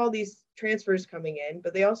they have all these transfers coming in,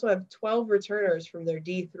 but they also have 12 returners from their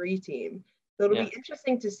D3 team. So it'll be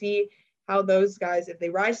interesting to see how those guys, if they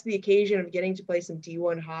rise to the occasion of getting to play some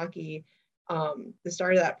D1 hockey, the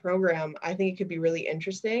start of that program, I think it could be really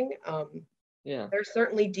interesting. There's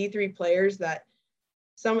certainly D3 players that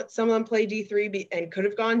some of them play D3 and could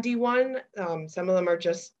have gone D1. Some of them are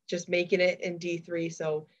just making it in D3.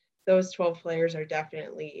 So those 12 players are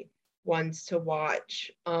definitely ones to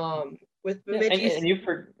watch. With Bemidji,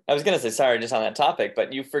 I was gonna say, sorry, just on that topic,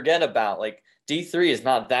 but you forget about, like, D3 is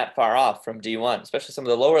not that far off from D1, especially some of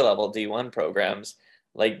the lower level D1 programs.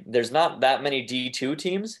 Like, there's not that many D2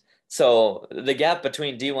 teams, so the gap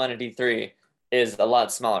between D1 and D3 is a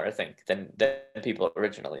lot smaller, I think, than people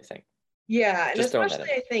originally think. Yeah, and just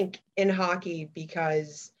especially I think in hockey,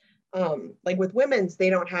 because like with women's,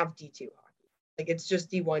 they don't have D2 hockey. Like, it's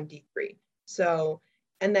just D1, D3. So,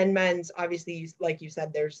 and then men's, obviously, like you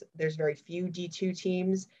said, there's very few D2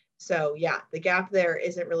 teams. So yeah, the gap there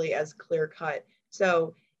isn't really as clear cut.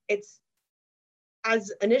 So it's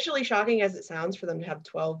as initially shocking as it sounds for them to have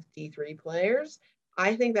 12 D3 players.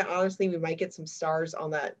 I think that honestly we might get some stars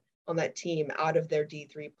on that team out of their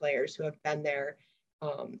D3 players who have been there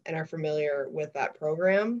and are familiar with that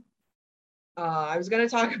program. I was going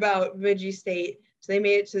to talk about Bemidji State. So they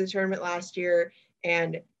made it to the tournament last year,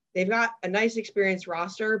 and they've got a nice experienced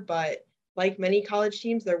roster, but like many college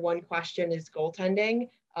teams, their one question is goaltending.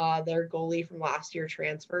 Their goalie from last year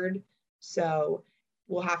transferred. So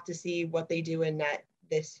we'll have to see what they do in net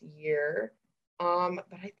this year. But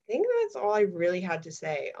I think that's all I really had to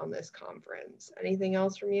say on this conference. Anything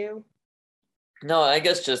else from you? No, I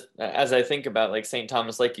guess just as I think about, like, St.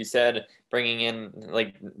 Thomas, like you said, bringing in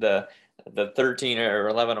like the 13 or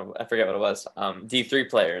 11, I forget what it was, D3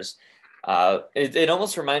 players. It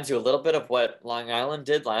almost reminds you a little bit of what Long Island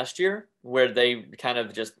did last year, where they kind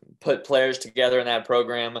of just put players together in that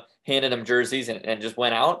program, handed them jerseys, and just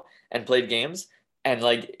went out and played games. And,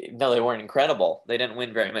 like, no, they weren't incredible. They didn't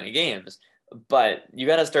win very many games, but you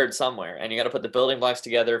got to start somewhere, and you got to put the building blocks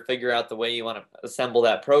together, figure out the way you want to assemble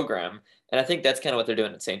that program. And I think that's kind of what they're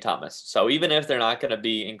doing at St. Thomas. So even if they're not going to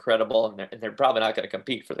be incredible, and they're probably not going to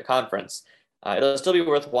compete for the conference, it'll still be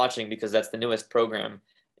worth watching because that's the newest program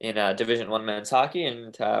in Division I men's hockey,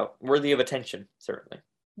 and worthy of attention, certainly.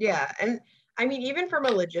 Yeah, and I mean, even from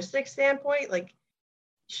a logistics standpoint, like,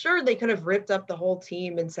 sure, they could have ripped up the whole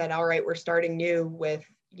team and said, all right, we're starting new with,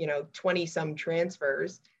 20 some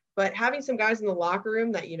transfers. But having some guys in the locker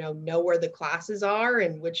room that, know where the classes are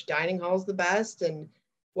and which dining hall is the best and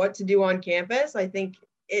what to do on campus, I think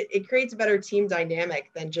it creates a better team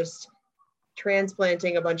dynamic than just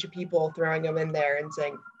transplanting a bunch of people, throwing them in there and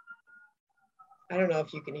saying, I don't know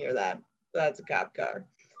if you can hear that. That's a cop car.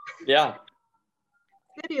 Yeah.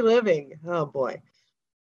 City living. Oh, boy.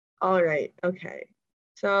 All right. Okay.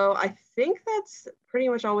 So I think that's pretty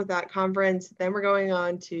much all with that conference. Then we're going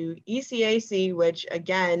on to ECAC, which,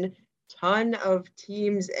 again, ton of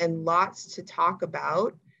teams and lots to talk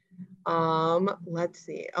about. Let's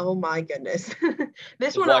see. Oh, my goodness.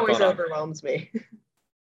 This one always overwhelms me.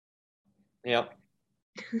 Yep.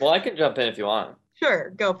 Well, I can jump in if you want. Sure,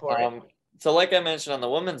 go for it. So like I mentioned on the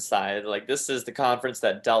women's side, like, this is the conference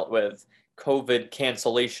that dealt with COVID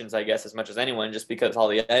cancellations, I guess, as much as anyone, just because all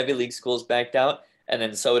the Ivy League schools backed out, and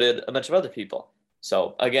then so did a bunch of other people.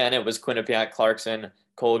 So again, it was Quinnipiac, Clarkson,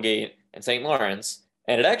 Colgate, and St. Lawrence.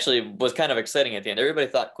 And it actually was kind of exciting at the end. Everybody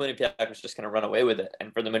thought Quinnipiac was just going to run away with it.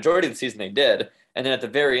 And for the majority of the season, they did. And then at the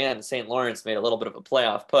very end, St. Lawrence made a little bit of a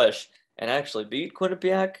playoff push and actually beat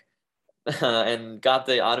Quinnipiac and got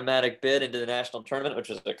the automatic bid into the national tournament, which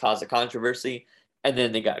was a cause of controversy. And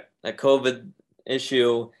then they got a COVID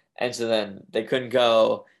issue, and so then they couldn't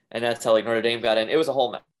go, and that's how like Notre Dame got in. It was a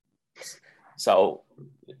whole mess. So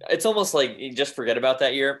it's almost like you just forget about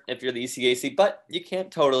that year if you're the ECAC, but you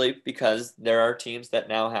can't totally because there are teams that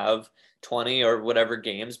now have 20 or whatever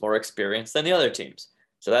games more experience than the other teams.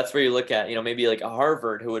 So that's where you look at, maybe like a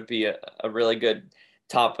Harvard who would be a really good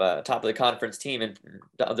top of the conference team in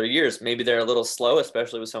the other years. Maybe they're a little slow,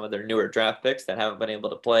 especially with some of their newer draft picks that haven't been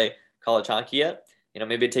able to play college hockey yet.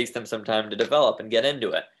 Maybe it takes them some time to develop and get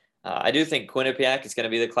into it. I do think Quinnipiac is going to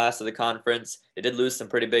be the class of the conference. They did lose some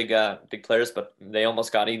pretty big players, but they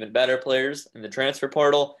almost got even better players in the transfer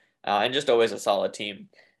portal, and just always a solid team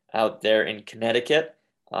out there in Connecticut.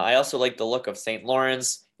 I also like the look of St.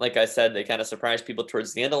 Lawrence. Like I said, they kind of surprised people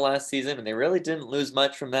towards the end of last season, and they really didn't lose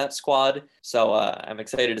much from that squad. So I'm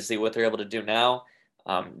excited to see what they're able to do now.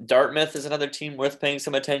 Dartmouth is another team worth paying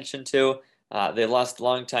some attention to. They lost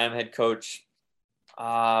longtime head coach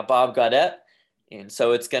Bob Gaudette. And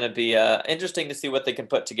so it's going to be interesting to see what they can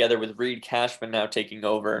put together with Reed Cashman now taking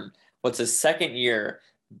over. And what's his second year,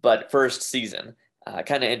 but first season.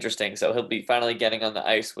 Kind of interesting. So he'll be finally getting on the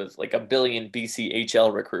ice with like a billion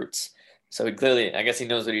BCHL recruits. So he clearly, I guess he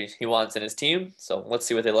knows what he wants in his team. So let's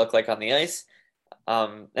see what they look like on the ice.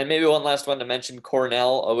 And maybe one last one to mention,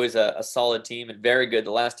 Cornell, always a solid team and very good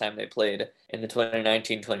the last time they played in the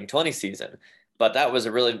 2019-2020 season. But that was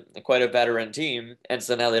quite a veteran team. And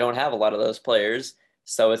so now they don't have a lot of those players.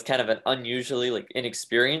 So it's kind of an unusually like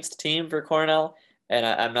inexperienced team for Cornell. And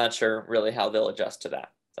I'm not sure really how they'll adjust to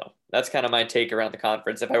that. So that's kind of my take around the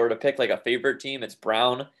conference. If I were to pick like a favorite team, it's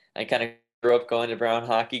Brown. I kind of grew up going to Brown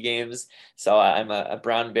hockey games. So I'm a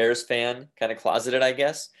Brown Bears fan, kind of closeted, I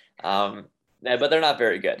guess. But they're not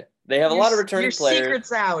very good. They have a lot of returning players. Your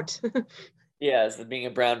secret's out. Yes, being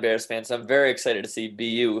a Brown Bears fan, so I'm very excited to see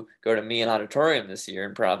BU go to Meehan Auditorium this year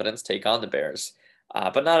in Providence, take on the Bears.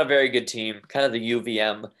 But not a very good team, kind of the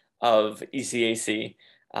UVM of ECAC.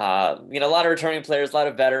 A lot of returning players, a lot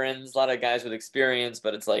of veterans, a lot of guys with experience,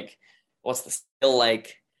 but it's like, what's the skill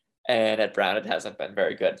like? And at Brown, it hasn't been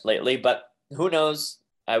very good lately, but who knows?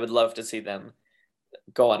 I would love to see them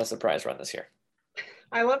go on a surprise run this year.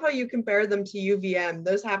 I love how you compare them to UVM.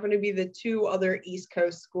 Those happen to be the two other East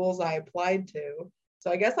Coast schools I applied to.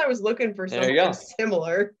 So I guess I was looking for something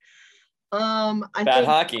similar. Bad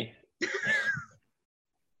hockey.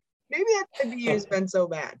 Maybe that BU has been so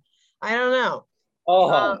bad. I don't know.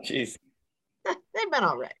 Oh, jeez. They've been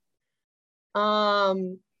all right.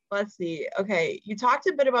 Let's see. Okay, you talked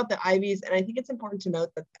a bit about the Ivies, and I think it's important to note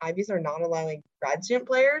that the Ivies are not allowing grad student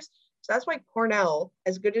players. So that's why Cornell,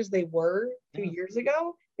 as good as they were 2 years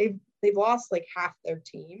ago, they've lost like half their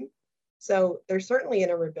team. So they're certainly in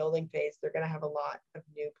a rebuilding phase. They're going to have a lot of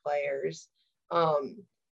new players.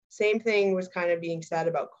 Same thing was kind of being said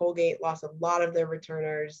about Colgate, lost a lot of their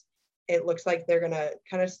returners. It looks like they're going to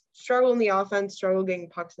kind of struggle in the offense, struggle getting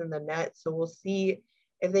pucks in the net. So we'll see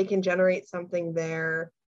if they can generate something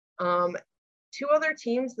there. Two other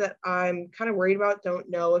teams that I'm kind of worried about, don't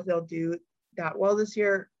know if they'll do that well this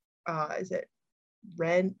year. Is it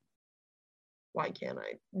Red? Why can't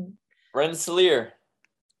I? Rensselaer.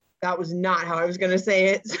 That was not how I was going to say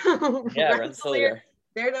it. Yeah, Rensselaer.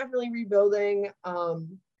 They're definitely rebuilding.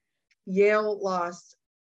 Yale lost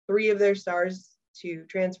 3 of their stars to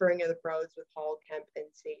transferring to the pros with Hall, Kemp, and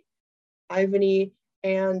St. Ivany,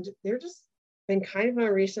 and they're just been kind of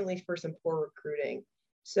known recently for some poor recruiting.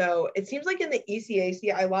 So it seems like in the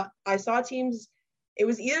ECAC, I saw teams. It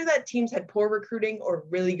was either that teams had poor recruiting or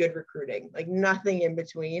really good recruiting, like nothing in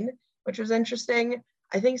between, which was interesting.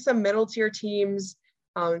 I think some middle tier teams,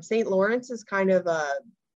 St. Lawrence is kind of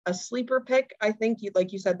a sleeper pick. I think,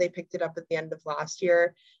 like you said, they picked it up at the end of last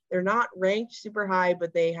year. They're not ranked super high,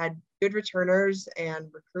 but they had good returners and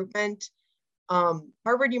recruitment.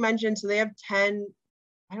 Harvard, you mentioned, so they have 10,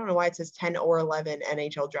 I don't know why it says 10 or 11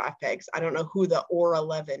 NHL draft picks. I don't know who the or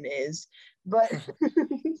 11 is, but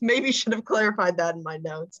maybe should have clarified that in my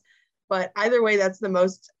notes. But either way, that's the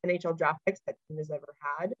most NHL draft picks that team has ever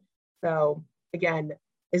had. So again,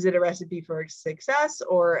 is it a recipe for success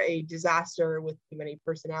or a disaster with too many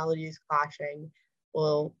personalities clashing?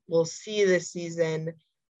 We'll see this season.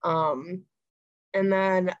 And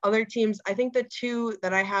then other teams, I think the two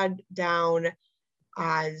that I had down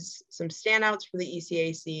as some standouts for the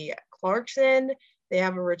ECAC, Clarkson, they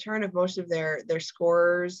have a return of most of their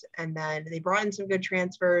scorers, and then they brought in some good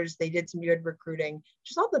transfers. They did some good recruiting,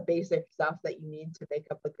 just all the basic stuff that you need to make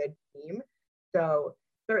up a good team. So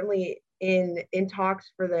certainly in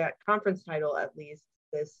talks for the conference title, at least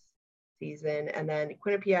this season. And then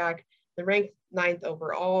Quinnipiac, the ranked ninth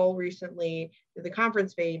overall recently. They're the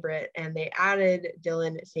conference favorite, and they added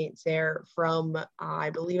Dylan St. Cyr from, I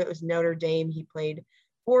believe it was Notre Dame. He played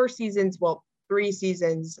 3 seasons.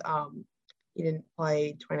 He didn't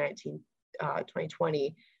play 2019,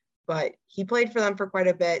 2020, but he played for them for quite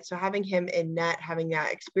a bit. So having him in net, having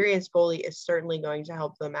that experienced goalie is certainly going to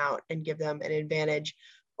help them out and give them an advantage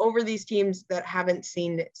over these teams that haven't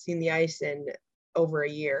seen the ice in over a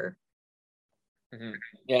year. Mm-hmm.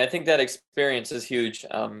 Yeah, I think that experience is huge.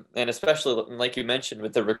 And especially like you mentioned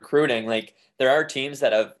with the recruiting, like there are teams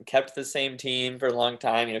that have kept the same team for a long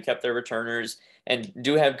time, kept their returners and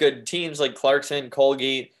do have good teams like Clarkson,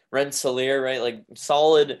 Colgate, Rensselaer, right? Like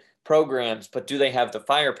solid programs, but do they have the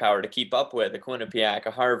firepower to keep up with a Quinnipiac,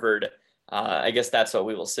 a Harvard? I guess that's what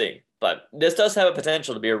we will see. But this does have a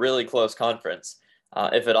potential to be a really close conference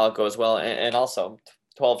if it all goes well. And also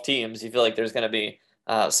 12 teams, you feel like there's going to be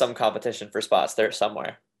some competition for spots there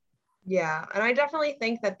somewhere. Yeah, and I definitely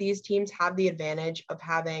think that these teams have the advantage of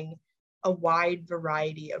having a wide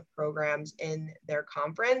variety of programs in their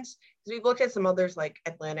conference. Because we've looked at some others like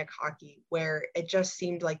Atlantic Hockey, where it just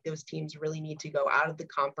seemed like those teams really need to go out of the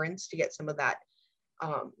conference to get some of that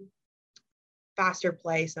faster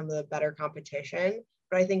play, some of the better competition.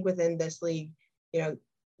 But I think within this league, a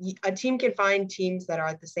team can find teams that are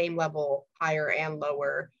at the same level, higher and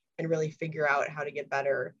lower, and really figure out how to get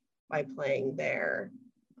better by playing there.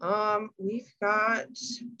 We've got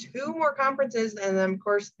 2 more conferences, and then of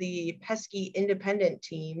course the pesky independent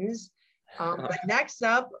teams. But next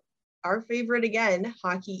up, our favorite again,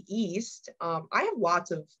 Hockey East. I have lots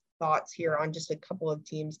of thoughts here on just a couple of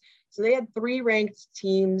teams. So they had 3 ranked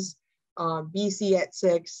teams, BC at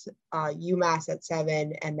 6, UMass at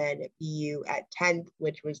 7, and then BU at 10th,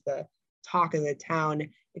 which was the talk of the town.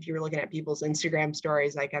 If you were looking at people's Instagram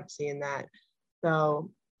stories, I kept seeing that. So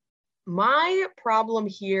my problem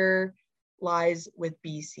here lies with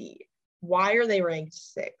BC. Why are they ranked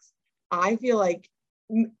 6th? I feel like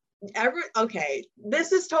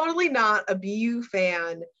this is totally not a BU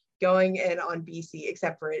fan going in on BC,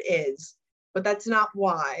 except for it is, but that's not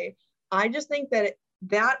why. I just think that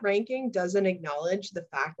ranking doesn't acknowledge the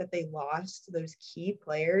fact that they lost those key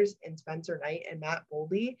players in Spencer Knight and Matt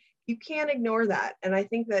Boldy. You can't ignore that. And I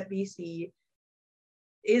think that BC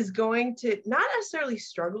is going to not necessarily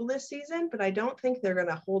struggle this season, but I don't think they're going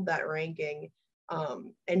to hold that ranking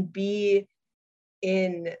and be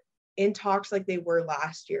in talks like they were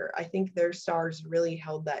last year. I think their stars really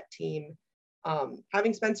held that team.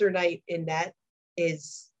 Having Spencer Knight in net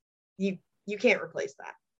is you can't replace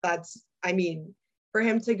that. For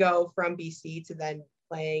him to go from BC to then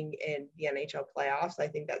playing in the NHL playoffs, I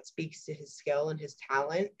think that speaks to his skill and his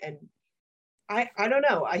talent. And I don't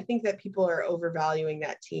know. I think that people are overvaluing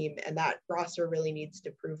that team, and that roster really needs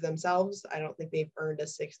to prove themselves. I don't think they've earned a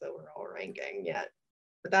 6th overall ranking yet.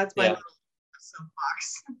 But that's my little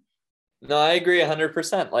soapbox. No, I agree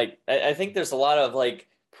 100%. Like, I think there's a lot of like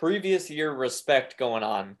previous year respect going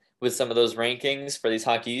on with some of those rankings for these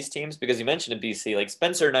Hockey East teams, because you mentioned a BC, like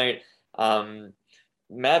Spencer Knight,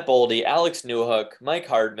 Matt Boldy, Alex Newhook, Mike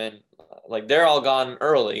Hardman, like they're all gone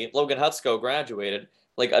early. Logan Hutsko graduated.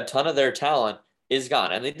 Like a ton of their talent is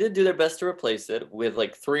gone, and they did do their best to replace it with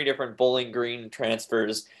like 3 different Bowling Green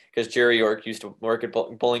transfers, because Jerry York used to work at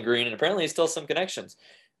Bowling Green, and apparently still some connections.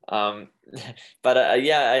 But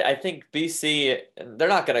yeah, I think BC, they're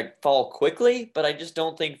not going to fall quickly, but I just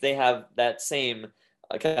don't think they have that same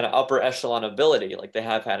kind of upper echelon ability like they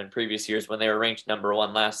have had in previous years when they were ranked number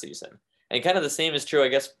 1 last season. And kind of the same is true, I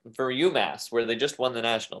guess, for UMass, where they just won the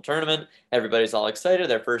national tournament. Everybody's all excited.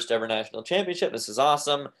 Their first ever national championship. This is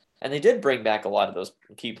awesome. And they did bring back a lot of those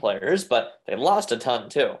key players, but they lost a ton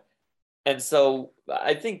too. And so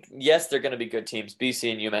I think, yes, they're going to be good teams,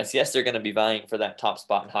 BC and UMass. Yes, they're going to be vying for that top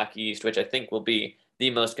spot in Hockey East, which I think will be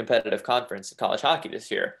the most competitive conference in college hockey this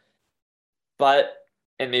year. But,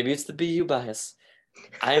 and maybe it's the BU bias,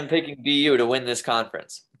 I am picking BU to win this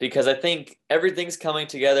conference because I think everything's coming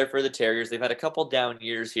together for the Terriers. They've had a couple down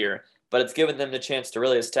years here, but it's given them the chance to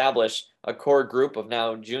really establish a core group of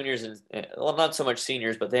now juniors and, well, not so much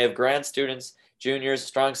seniors, but they have grad students, juniors,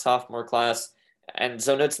 strong sophomore class. And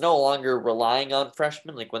so it's no longer relying on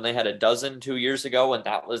freshmen like when they had a dozen 2 years ago, and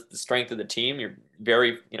that was the strength of the team. You're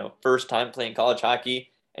very, first time playing college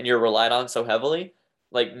hockey and you're relied on so heavily.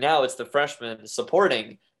 Like now it's the freshmen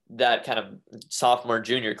supporting that kind of sophomore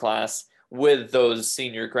junior class with those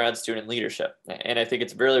senior grad student leadership. And I think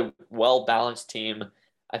it's a really well balanced team.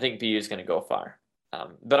 I think BU is going to go far.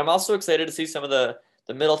 But I'm also excited to see some of the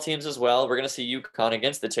middle teams as well. We're going to see UConn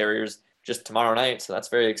against the Terriers just tomorrow night. So that's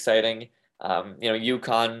very exciting.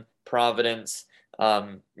 UConn, Providence,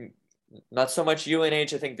 Not so much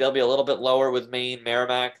UNH. I think they'll be a little bit lower with Maine,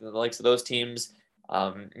 Merrimack, the likes of those teams.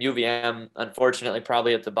 UVM, unfortunately,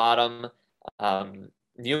 probably at the bottom.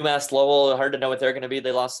 UMass Lowell, hard to know what they're going to be.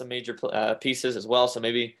 They lost some major pieces as well, so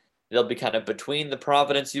maybe they'll be kind of between the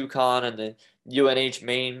Providence UConn and the UNH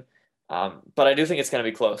Maine. But I do think it's going to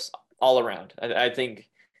be close all around. I think,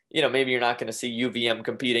 maybe you're not going to see UVM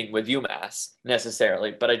competing with UMass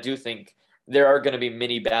necessarily, but I do think there are going to be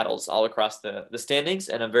mini battles all across the standings,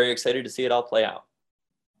 and I'm very excited to see it all play out.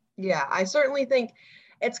 Yeah, I certainly think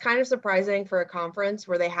it's kind of surprising for a conference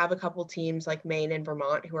where they have a couple teams like Maine and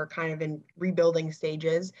Vermont who are kind of in rebuilding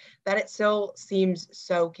stages that it still seems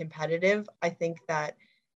so competitive. I think that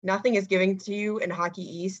nothing is giving to you in Hockey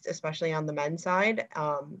East, especially on the men's side.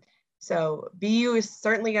 So BU is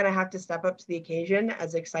certainly going to have to step up to the occasion.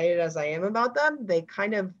 As excited as I am about them, they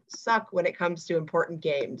kind of suck when it comes to important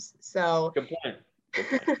games. So Good point.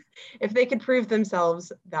 Good point. if they could prove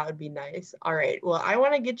themselves, that would be nice. All right. Well, I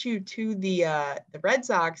want to get you to the Red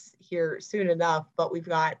Sox here soon enough, but we've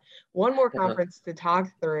got one more conference to talk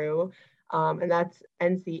through, and that's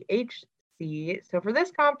NCHC. So for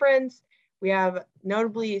this conference, we have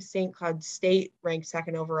notably St. Cloud State ranked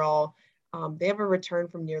second overall. They have a return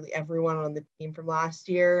from nearly everyone on the team from last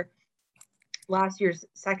year. Last year's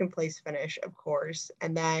second place finish, of course.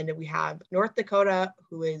 And then we have North Dakota,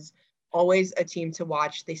 who is always a team to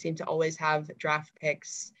watch. They seem to always have draft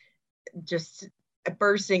picks just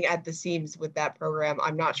bursting at the seams with that program.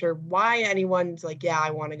 I'm not sure why anyone's like, yeah,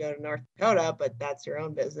 I want to go to North Dakota, but that's your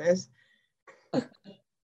own business. They're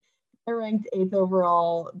ranked 8th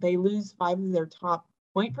overall. They lose 5 of their top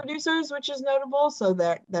point producers, which is notable. So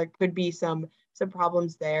there could be some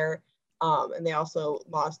problems there. And they also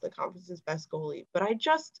lost the conference's best goalie. But I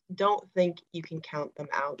just don't think you can count them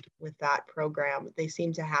out with that program. They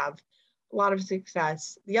seem to have a lot of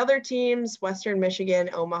success. The other teams, Western Michigan,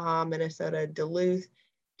 Omaha, Minnesota, Duluth.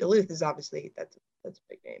 Duluth is obviously, that's a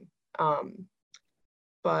big name.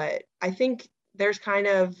 But I think there's kind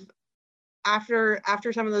of, after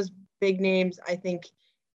some of those big names, I think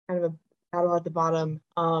kind of a battle at the bottom.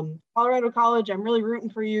 Colorado College, I'm really rooting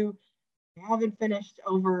for you. They haven't finished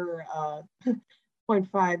over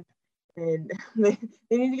 0.5, and they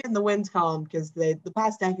need to get in the wins column because the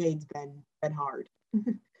past decade's been hard.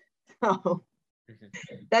 So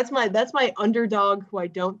that's my underdog, who I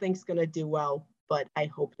don't think is going to do well, but I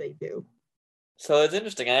hope they do. So it's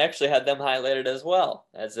interesting. I actually had them highlighted as well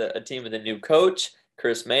as a team with a new coach,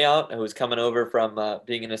 Chris Mayotte, who's coming over from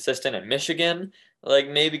being an assistant at Michigan. Like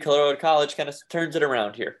maybe Colorado College kind of turns it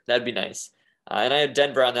around here. That'd be nice. And I had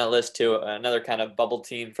Denver on that list too, another kind of bubble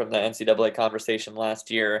team from the NCAA conversation last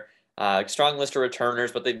year. Strong list of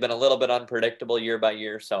returners, but they've been a little bit unpredictable year by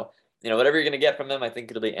year. So, whatever you're going to get from them, I think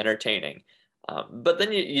it'll be entertaining. But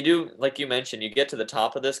then you do, like you mentioned, you get to the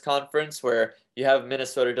top of this conference where you have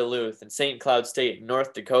Minnesota Duluth and St. Cloud State and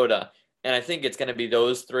North Dakota. And I think it's going to be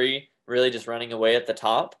those three really just running away at the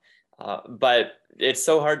top. But it's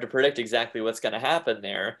so hard to predict exactly what's going to happen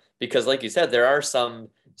there because, like you said, there are some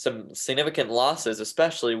significant losses,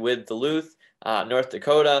 especially with Duluth, North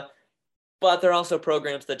Dakota. But there are also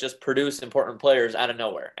programs that just produce important players out of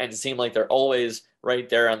nowhere and seem like they're always right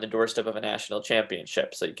there on the doorstep of a national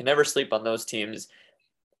championship. So you can never sleep on those teams.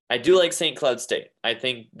 I do like St. Cloud State. I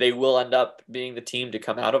think they will end up being the team to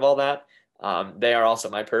come out of all that. They are also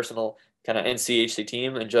my personal kind of NCHC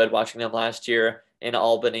team. Enjoyed watching them last year in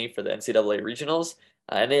Albany for the NCAA regionals.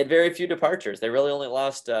 And they had very few departures. They really only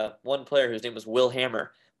lost one player whose name was Will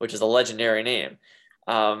Hammer, which is a legendary name.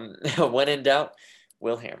 When in doubt,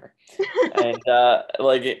 Will Hammer. And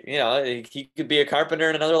he could be a carpenter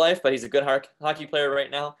in another life, but he's a good hockey player right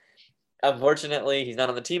now. Unfortunately, he's not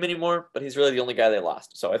on the team anymore, but he's really the only guy they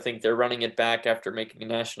lost. So I think they're running it back after making a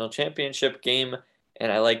national championship game,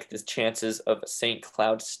 and I like the chances of St.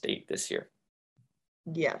 Cloud State this year.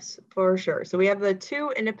 Yes, for sure. So we have the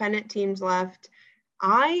 2 independent teams left.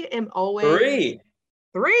 I am always...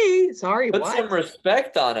 Three? Sorry, Put what? some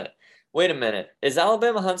respect on it. Wait a minute. Is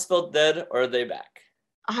Alabama Huntsville dead, or are they back?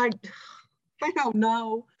 I don't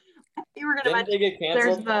know. You were gonna mention they get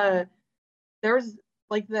canceled?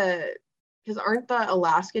 Because aren't the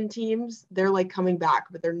Alaskan teams, they're like coming back,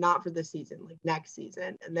 but they're not for this season, like next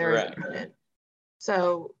season, and they're independent.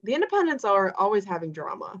 So the independents are always having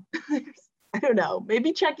drama. I don't know.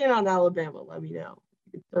 Maybe check in on Alabama. Let me know.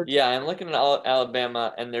 Yeah, I'm looking at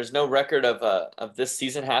Alabama, and there's no record of this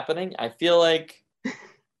season happening. I feel like,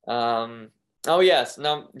 oh yes,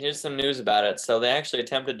 no. Here's some news about it. So they actually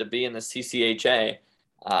attempted to be in the CCHA,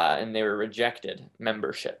 and they were rejected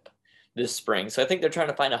membership this spring. So I think they're trying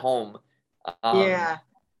to find a home. Yeah.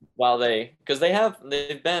 Because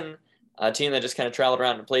they've been a team that just kind of traveled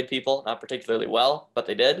around and played people, not particularly well, but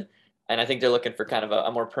they did. And I think they're looking for kind of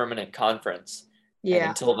a more permanent conference. And Yeah.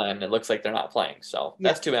 until then, it looks like they're not playing. So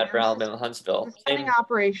that's too bad for Alabama Huntsville. Suspending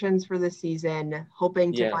operations for the season,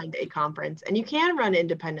 hoping to find a conference. And you can run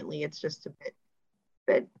independently. It's just a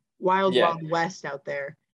bit wild west out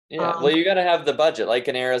there. Yeah, well, you got to have the budget, like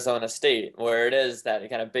in Arizona State, where it is that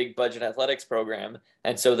kind of big budget athletics program,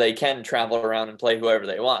 and so they can travel around and play whoever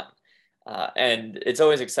they want. And it's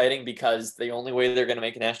always exciting because the only way they're going to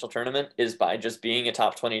make a national tournament is by just being a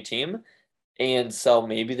top 20 team. And so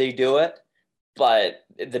maybe they do it, but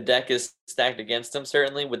the deck is stacked against them,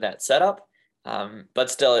 certainly, with that setup.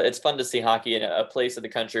 But still, it's fun to see hockey in a place of the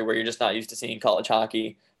country where you're just not used to seeing college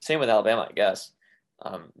hockey. Same with Alabama, I guess.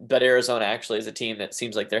 But Arizona actually is a team that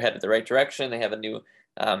seems like they're headed the right direction. They have a new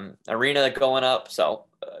arena going up, so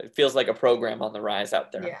it feels like a program on the rise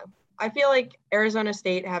out there. Yeah, I feel like Arizona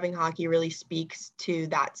State having hockey really speaks to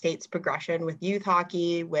that state's progression with youth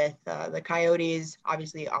hockey, with the Coyotes,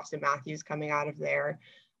 obviously Austin Matthews coming out of there.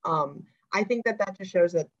 I think that just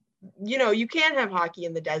shows that, you can have hockey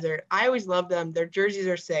in the desert. I always love them. Their jerseys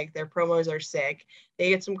are sick. Their promos are sick. They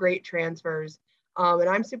get some great transfers. And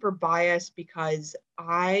I'm super biased because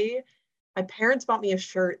my parents bought me a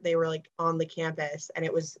shirt. They were like on the campus, and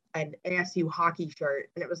it was an ASU hockey shirt,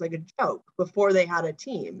 and it was like a joke before they had a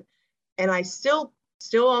team. And I still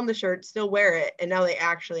own the shirt, still wear it, and now they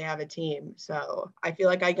actually have a team. So I feel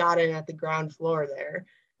like I got in at the ground floor there.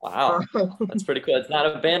 Wow, that's pretty cool. It's not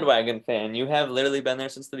a bandwagon fan. You have literally been there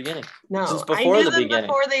since the beginning. No, since before I knew the them beginning.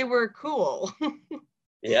 before they were cool.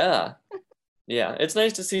 Yeah. Yeah, it's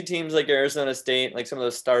nice to see teams like Arizona State, like some of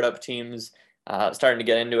those startup teams, starting to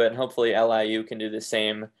get into it, and hopefully LIU can do the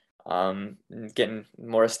same, getting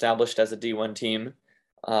more established as a D1 team.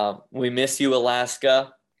 We miss you,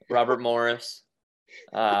 Alaska, Robert Morris.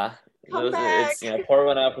 It's pour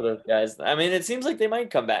one out for those guys. I mean, it seems like they might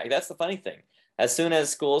come back. That's the funny thing. As soon as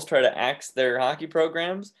schools try to axe their hockey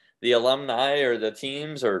programs, the alumni or the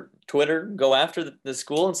teams or Twitter go after the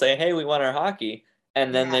school and say, "Hey, we want our hockey,"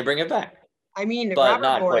 and then they bring it back. I mean, but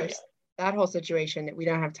Robert Morris, that whole situation, we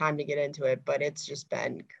don't have time to get into it, but it's just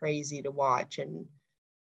been crazy to watch and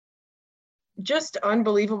just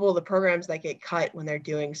unbelievable the programs that get cut when they're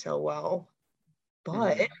doing so well.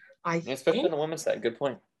 But especially on the women's side, good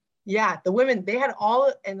point. Yeah, the women, they had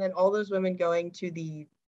all those women going to the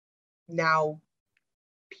now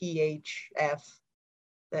PHF,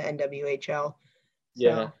 the NWHL.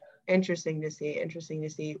 So interesting to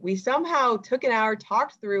see. We somehow took an hour,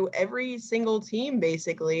 talked through every single team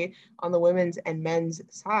basically on the women's and men's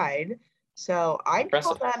side. So I'd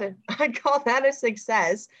call that a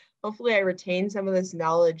success. Hopefully I retain some of this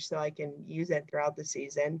knowledge so I can use it throughout the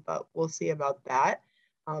season, but we'll see about that.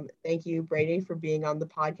 Thank you, Brady, for being on the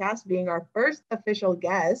podcast, being our first official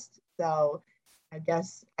guest. So I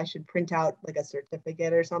guess I should print out like a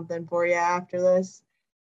certificate or something for you after this.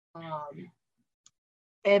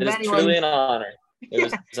 It is truly an honor. It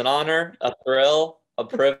was an honor, a thrill, a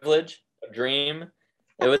privilege, a dream.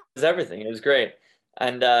 It was everything. It was great.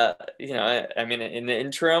 And, I mean, in the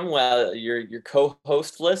interim, while you're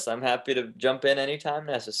co-hostless, I'm happy to jump in anytime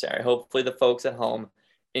necessary. Hopefully the folks at home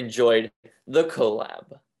enjoyed the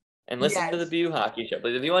collab and listen to the BU Hockey Show.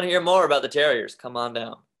 But if you want to hear more about the Terriers, come on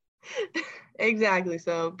down. Exactly.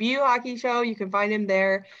 So BU Hockey Show, you can find him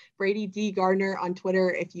there. Brady D. Gardner on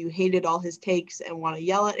Twitter if you hated all his takes and want to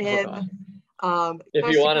yell at him.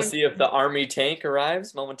 If you want to see if the Army tank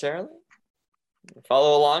arrives momentarily,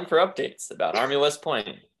 follow along for updates about Army West Point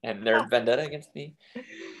and their vendetta against me.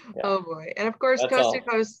 Yeah. Oh boy. And of course, Coast to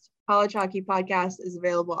Coast College Hockey Podcast is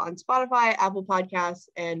available on Spotify, Apple Podcasts,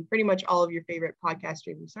 and pretty much all of your favorite podcast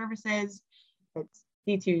streaming services. It's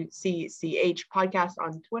C2CCH podcast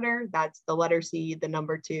on Twitter. That's the letter C, the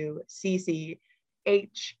number 2, CCH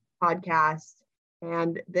podcast.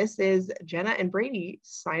 And this is Jenna and Brady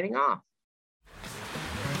signing off.